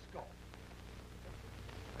 let's go.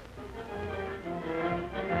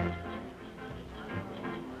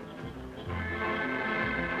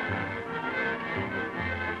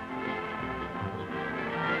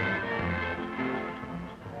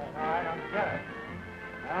 I don't get it.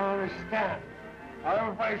 I don't understand.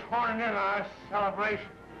 Everybody's horning in on our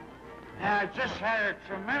celebration. I just had a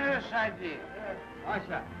tremendous idea. What's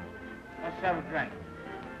that? Let's have a drink.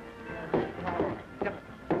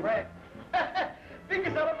 Right. Big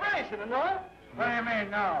celebration, you know? What do you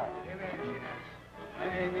mean, no? I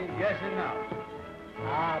mean, yes and no.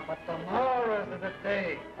 Ah, but tomorrow's the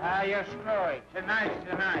day. Ah, you're screwy. Tonight's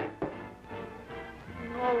tonight. You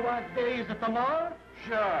know what day is it tomorrow?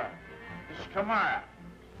 Sure. It's tomorrow.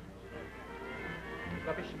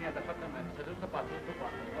 He's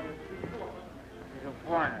a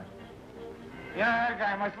foreigner. Yeah, that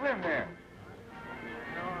guy must live here.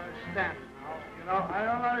 I don't understand. You know, I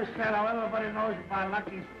don't understand how everybody knows about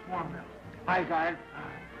Lucky's formula. I got it.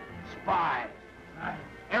 Spies.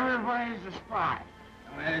 Everybody's a spy.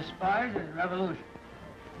 Well, spies is revolution.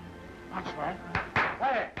 That's right.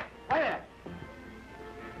 Wait.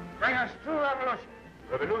 Bring us 2 revolutions.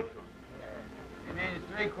 Revolution. It means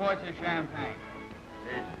 3 quarts of champagne.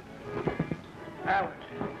 That was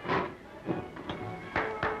it.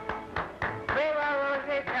 Viva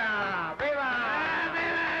Rosita! Viva!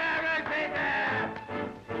 Viva Rosita!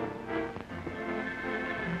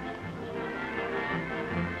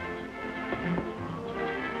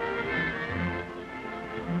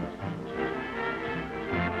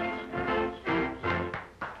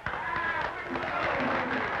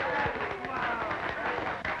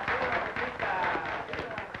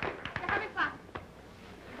 Déjame en paz.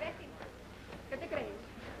 Imbécil. ¿Qué te crees?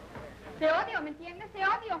 Te odio, ¿me entiendes? Te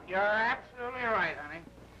odio. You're absolutely right, honey.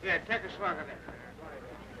 Here, take a slug of this.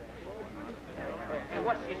 Hey,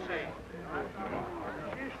 what's she saying?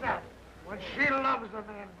 She said, when she loves a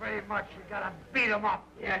man very much, you gotta beat him up.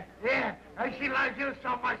 Yeah. And she loves you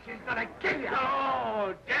so much, she's gonna kill you.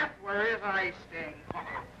 Oh, death, where is ice sting? Come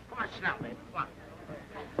on, sit down, baby. Come on.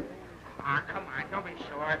 Ah, come on, don't be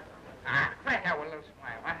short. Ah, right now with a little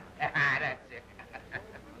smile, huh? That's it.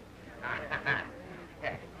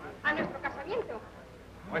 A nuestro casamiento.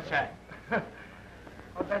 What's that?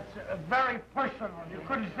 Oh, that's very personal. You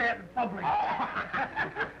couldn't say it in public.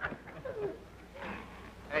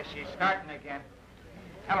 Hey, she's starting again.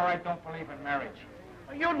 Tell her I don't believe in marriage.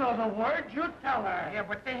 You know the words. You tell her. Yeah,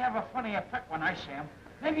 but they have a funny effect when I say them.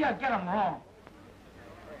 Maybe I'll get them wrong.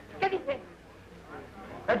 ¿Qué dice?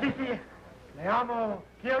 Dice, le amo.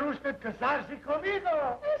 ¿Quiere usted casarse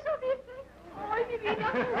conmigo? Eso dice. Ay, mi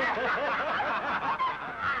vida.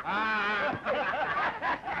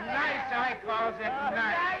 Nice, I calls it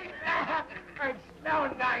nice. It's so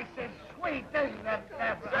nice and sweet, isn't it,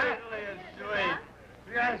 Deborah? Certainly is sweet.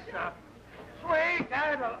 Yes, sir. Sweet,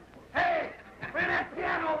 Hey, bring that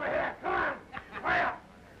piano over here. Come on. Hurry up.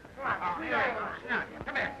 Come on,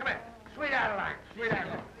 Come here. Sweet Adeline.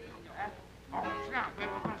 Oh, sit down,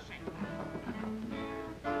 baby. We're going to sing.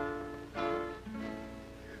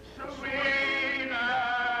 Sweet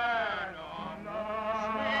Adeline,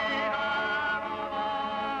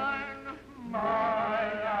 my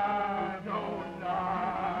Adeline.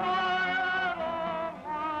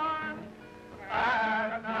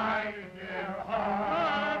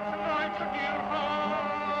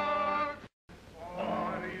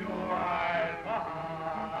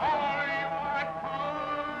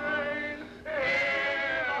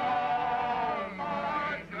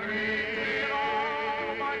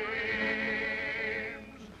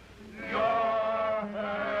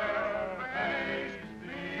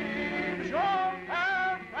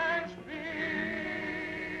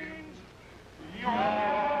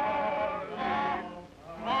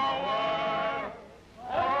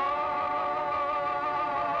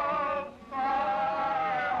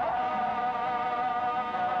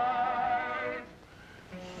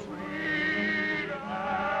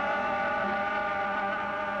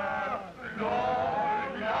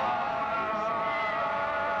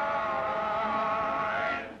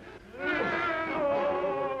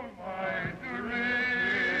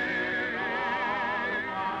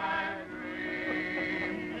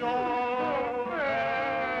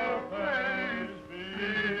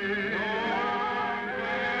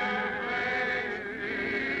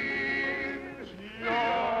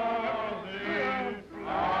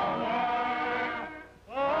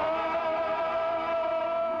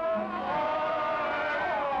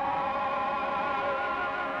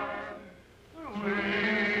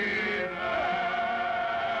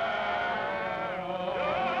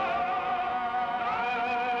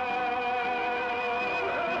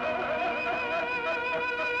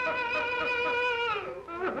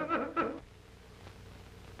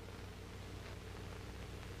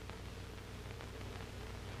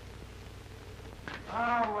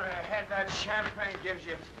 bad that champagne gives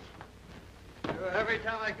you. Every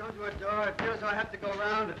time I come to a door, it feels I have to go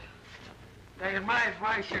around it. Taking my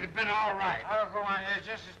advice, you'd have been all right. Oh, go on. It's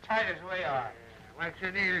just as tight as we are. What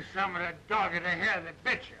you need is some of that dog in the hair that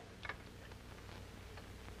bit you.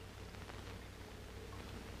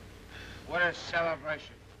 What a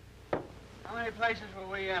celebration. How many places were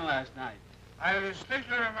we in last night? I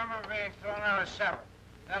distinctly remember being thrown out of 7.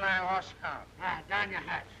 Then I lost count. Down your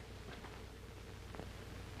hatch.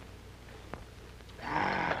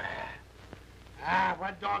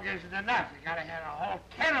 One dog isn't enough. You gotta have a whole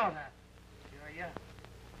kennel of them. Sure, yeah.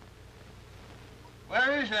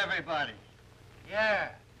 Where is everybody? Yeah.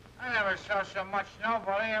 I never saw so much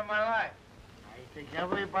nobody in my life. I think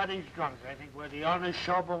everybody's drunk. I think we're the only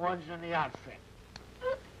sober ones in the outfit.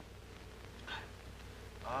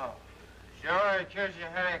 Oh. Sure, it cures your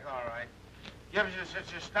headache, all right. Gives you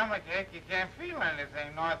such a stomach ache, you can't feel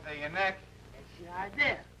anything north of your neck. That's the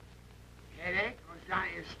idea. Headache goes down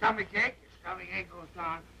your stomach ache goes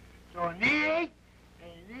down to a knee ache,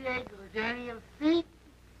 and a knee ache goes down to your feet,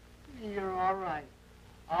 and you're all right.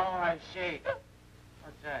 Oh, I see.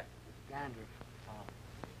 What's that? Dandruff.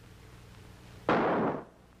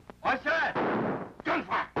 What's that?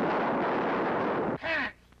 Gunfire!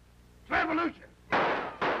 Cannons! It's revolution!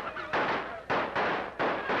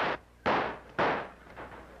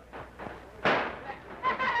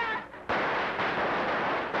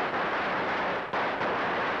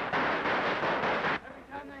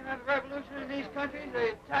 They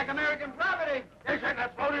attack American property. They said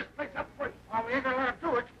let's blow this place up free. Well, we ain't gonna let them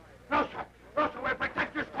do it. No, sir. No, sir. We'll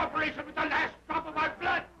protect this corporation with the last drop of our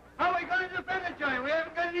blood. How are we going to defend it, Johnny? We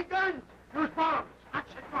haven't got any guns. Use bombs.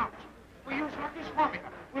 Toxic bombs. We use Lucky's formula.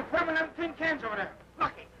 We put them in them tin cans over there.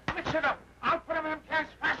 Lucky. Mix it up. I'll put them in them cans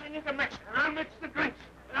faster than you can mix it. And I'll mix the drinks.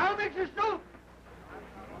 And I'll mix the soup.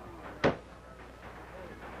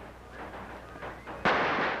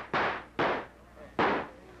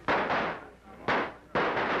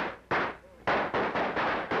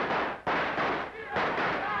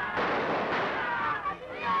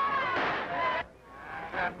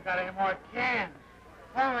 Got any more cans?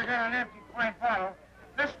 Well, we got an empty pint bottle.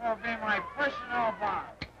 This will be my personal bomb.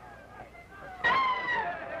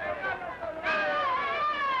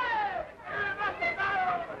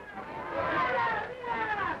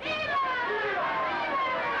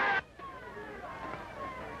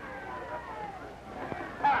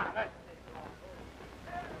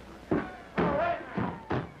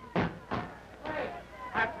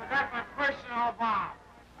 I forgot my personal bomb.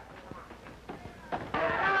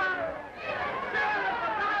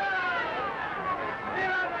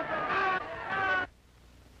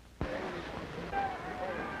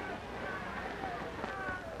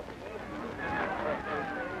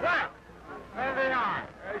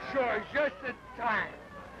 Sure, just in time.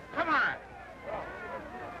 Come on.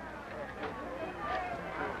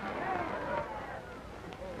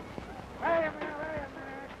 Wait a minute.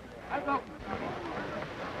 I'll go.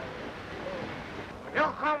 You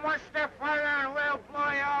come one step further and we'll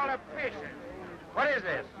blow you all to pieces. What is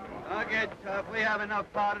this? Don't get tough. We have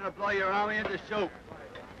enough powder to blow your army into soup.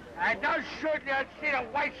 I don't shoot you and see the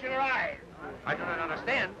whites of your eyes. I do not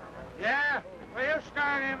understand. Yeah? Well, you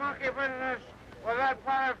start any monkey business with that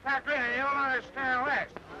part of the factory and you'll understand less.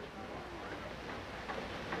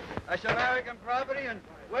 That's American property, and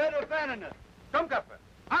we're defending it. Stumkupfer,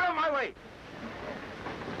 out of my way.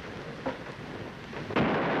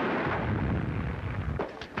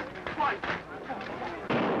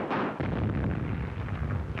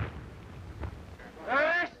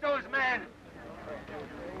 Arrest those men!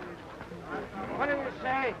 What do you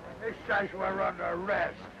say? These guys were under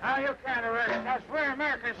arrest. Now, you can't arrest us. We're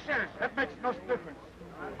American citizens. That makes no difference.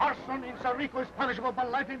 Arson in San Rico is punishable by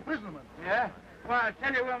life imprisonment. Yeah? Well, I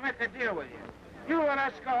tell you, we'll make a deal with you. You let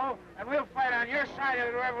us go, and we'll fight on your side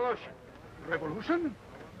of the revolution. Revolution?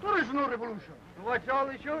 There is no revolution. What's all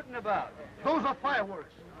the shooting about? Those are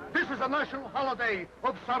fireworks. This is a national holiday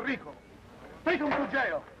of San Rico. Take them to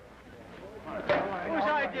jail. Whose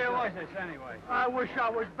idea was this, anyway? I wish I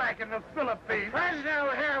was back in the Philippines. President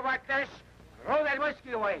will hear about this. Throw that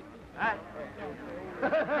whiskey away. Huh?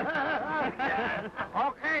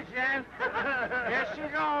 Okay, Jen. Here she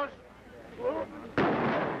goes.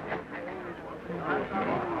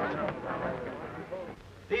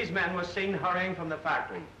 These men were seen hurrying from the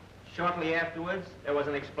factory. Shortly afterwards, there was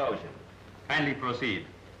an explosion. Kindly proceed.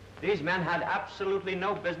 These men had absolutely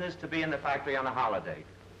no business to be in the factory on a holiday.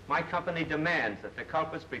 My company demands that the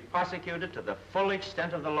culprits be prosecuted to the full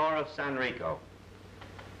extent of the law of San Rico.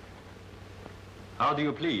 How do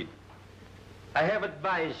you plead? I have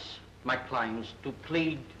advised my clients to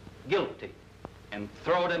plead guilty. and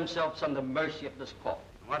throw themselves on the mercy of this court.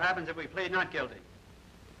 What happens if we plead not guilty?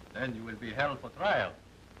 Then you will be held for trial.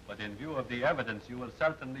 But in view of the evidence, you will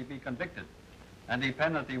certainly be convicted. And the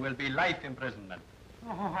penalty will be life imprisonment.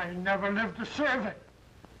 Oh, I never lived to serve it.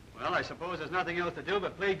 Well, I suppose there's nothing else to do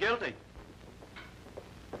but plead guilty.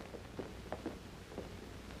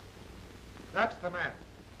 That's the man.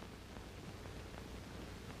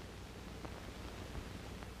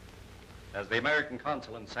 As the American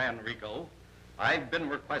consul in San Rico, I've been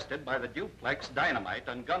requested by the Duplex Dynamite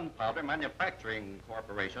and Gunpowder Manufacturing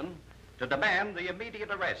Corporation to demand the immediate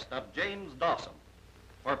arrest of James Dawson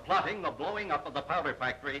for plotting the blowing up of the powder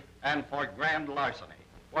factory and for grand larceny.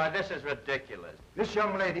 Why, this is ridiculous. This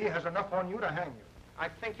young lady has enough on you to hang you. I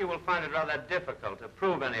think you will find it rather difficult to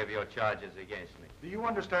prove any of your charges against me. Do you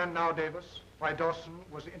understand now, Davis, why Dawson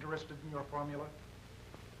was interested in your formula?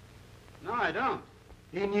 No, I don't.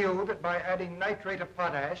 He knew that by adding nitrate of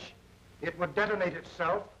potash, it would detonate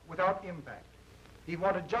itself without impact. He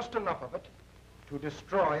wanted just enough of it to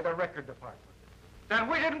destroy the record department. Then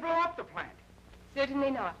we didn't blow up the plant.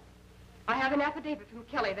 Certainly not. I have an affidavit from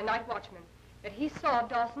Kelly, the night watchman, that he saw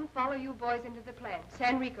Dawson follow you boys into the plant,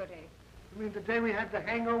 San Rico Day. You mean the day we had the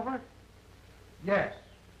hangover? Yes.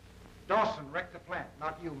 Dawson wrecked the plant,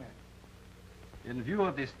 not you men. In view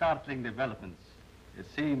of the startling developments, it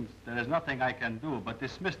seems there is nothing I can do but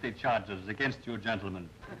dismiss the charges against you gentlemen.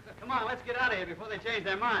 Come on, let's get out of here before they change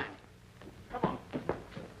their mind. Come on.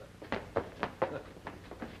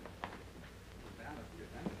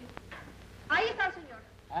 Ahí está el señor.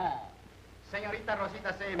 Oh. Señorita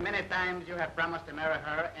Rosita say many times you have promised to marry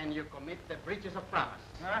her and you commit the breaches of promise.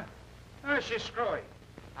 Huh? Oh, she's screwy.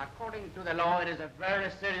 According to the law, it is a very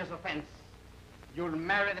serious offense. You'll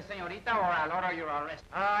marry the señorita or I'll order your arrest.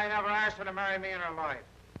 I never asked her to marry me in her life.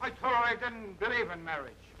 I told her I didn't believe in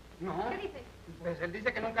marriage. No. ¿Qué dice? Pues él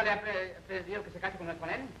dice que nunca le ha pedido que se case con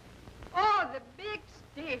él. Oh, the big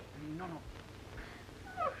stiff. No, no.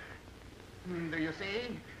 Do you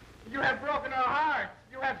see? You have broken her heart.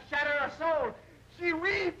 You have shattered her soul. She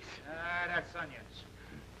weeps. That's onions.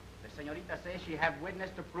 The señorita says she have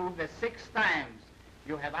witness to prove the 6 times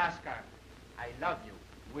you have asked her, I love you.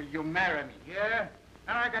 Will you marry me? Yeah?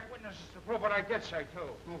 And I got witnesses to prove what I did say,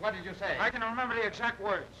 too. Well, what did you say? I can remember the exact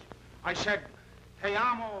words. I said, Te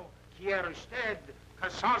amo, quiero usted,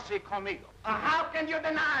 casarse conmigo. How can you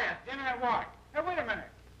deny it? Deny what? Hey, wait a minute.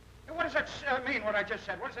 Hey, what does that mean, what I just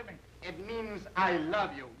said? What does it mean? It means I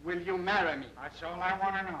love you. Will you marry me? That's all I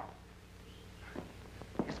want to know.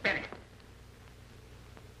 Espere.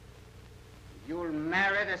 You'll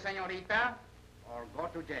marry the señorita or go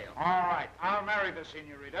to jail. All right, I'll marry the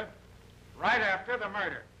senorita right after the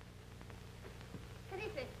murder. ¿Qué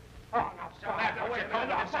dice? Oh, no, so that's what you told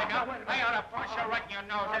me to say now. I ought to punch you right in your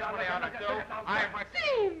nose. That's what I ought to do.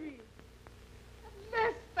 Stevie! At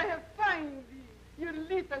last I have found thee, you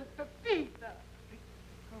little Pepita.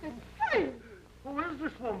 Stevie! Who is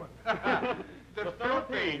this woman? The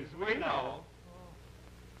Philippines, we know.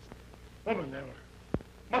 Woman, there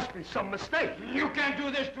must be some mistake. You can't do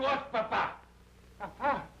this to us, Papa.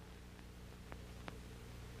 Papa?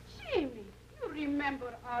 Jimmy, you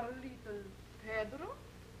remember our little Pedro?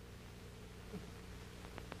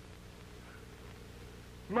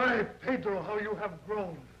 My Pedro, how you have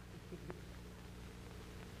grown.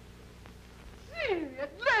 Jimmy,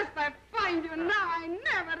 at last I find you. Now I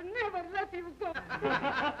never let you go.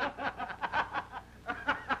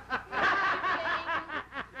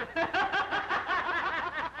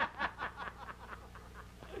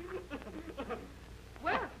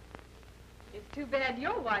 Well, it's too bad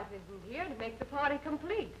your wife isn't here to make the party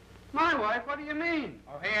complete. My wife? What do you mean?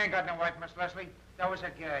 Oh, he ain't got no wife, Miss Leslie. That was a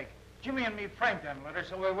gag. Jimmy and me framed them letters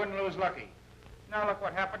so we wouldn't lose Lucky. Now look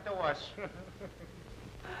what happened to us.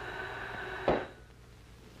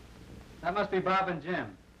 That must be Bob and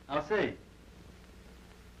Jim. I'll see.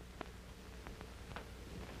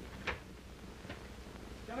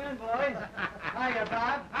 Come in, boys. Hiya,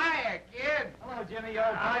 Bob. Hiya, kid. Hello, Jimmy.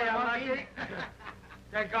 Your Lucky.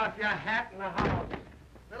 Take off your hat in the house.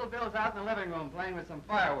 Little Bill's out in the living room playing with some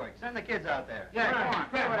fireworks. Send the kids out there. Yeah, come on.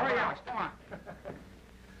 Hurry up. Come on.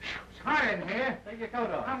 It's hot in here. Take your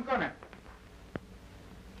coat off. I'm gonna.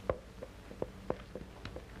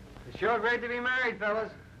 It's sure great to be married,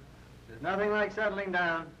 fellas. There's nothing like settling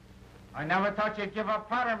down. I never thought you'd give up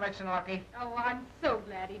powder mixing, Lucky. Oh, I'm so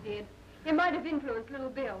glad he did. It might have influenced little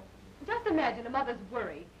Bill. Just imagine a mother's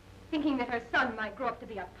worry, thinking that her son might grow up to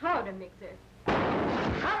be a powder mixer.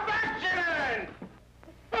 Come back, children!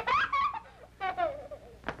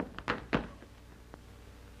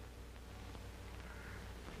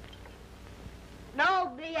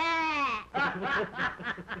 No, yeah.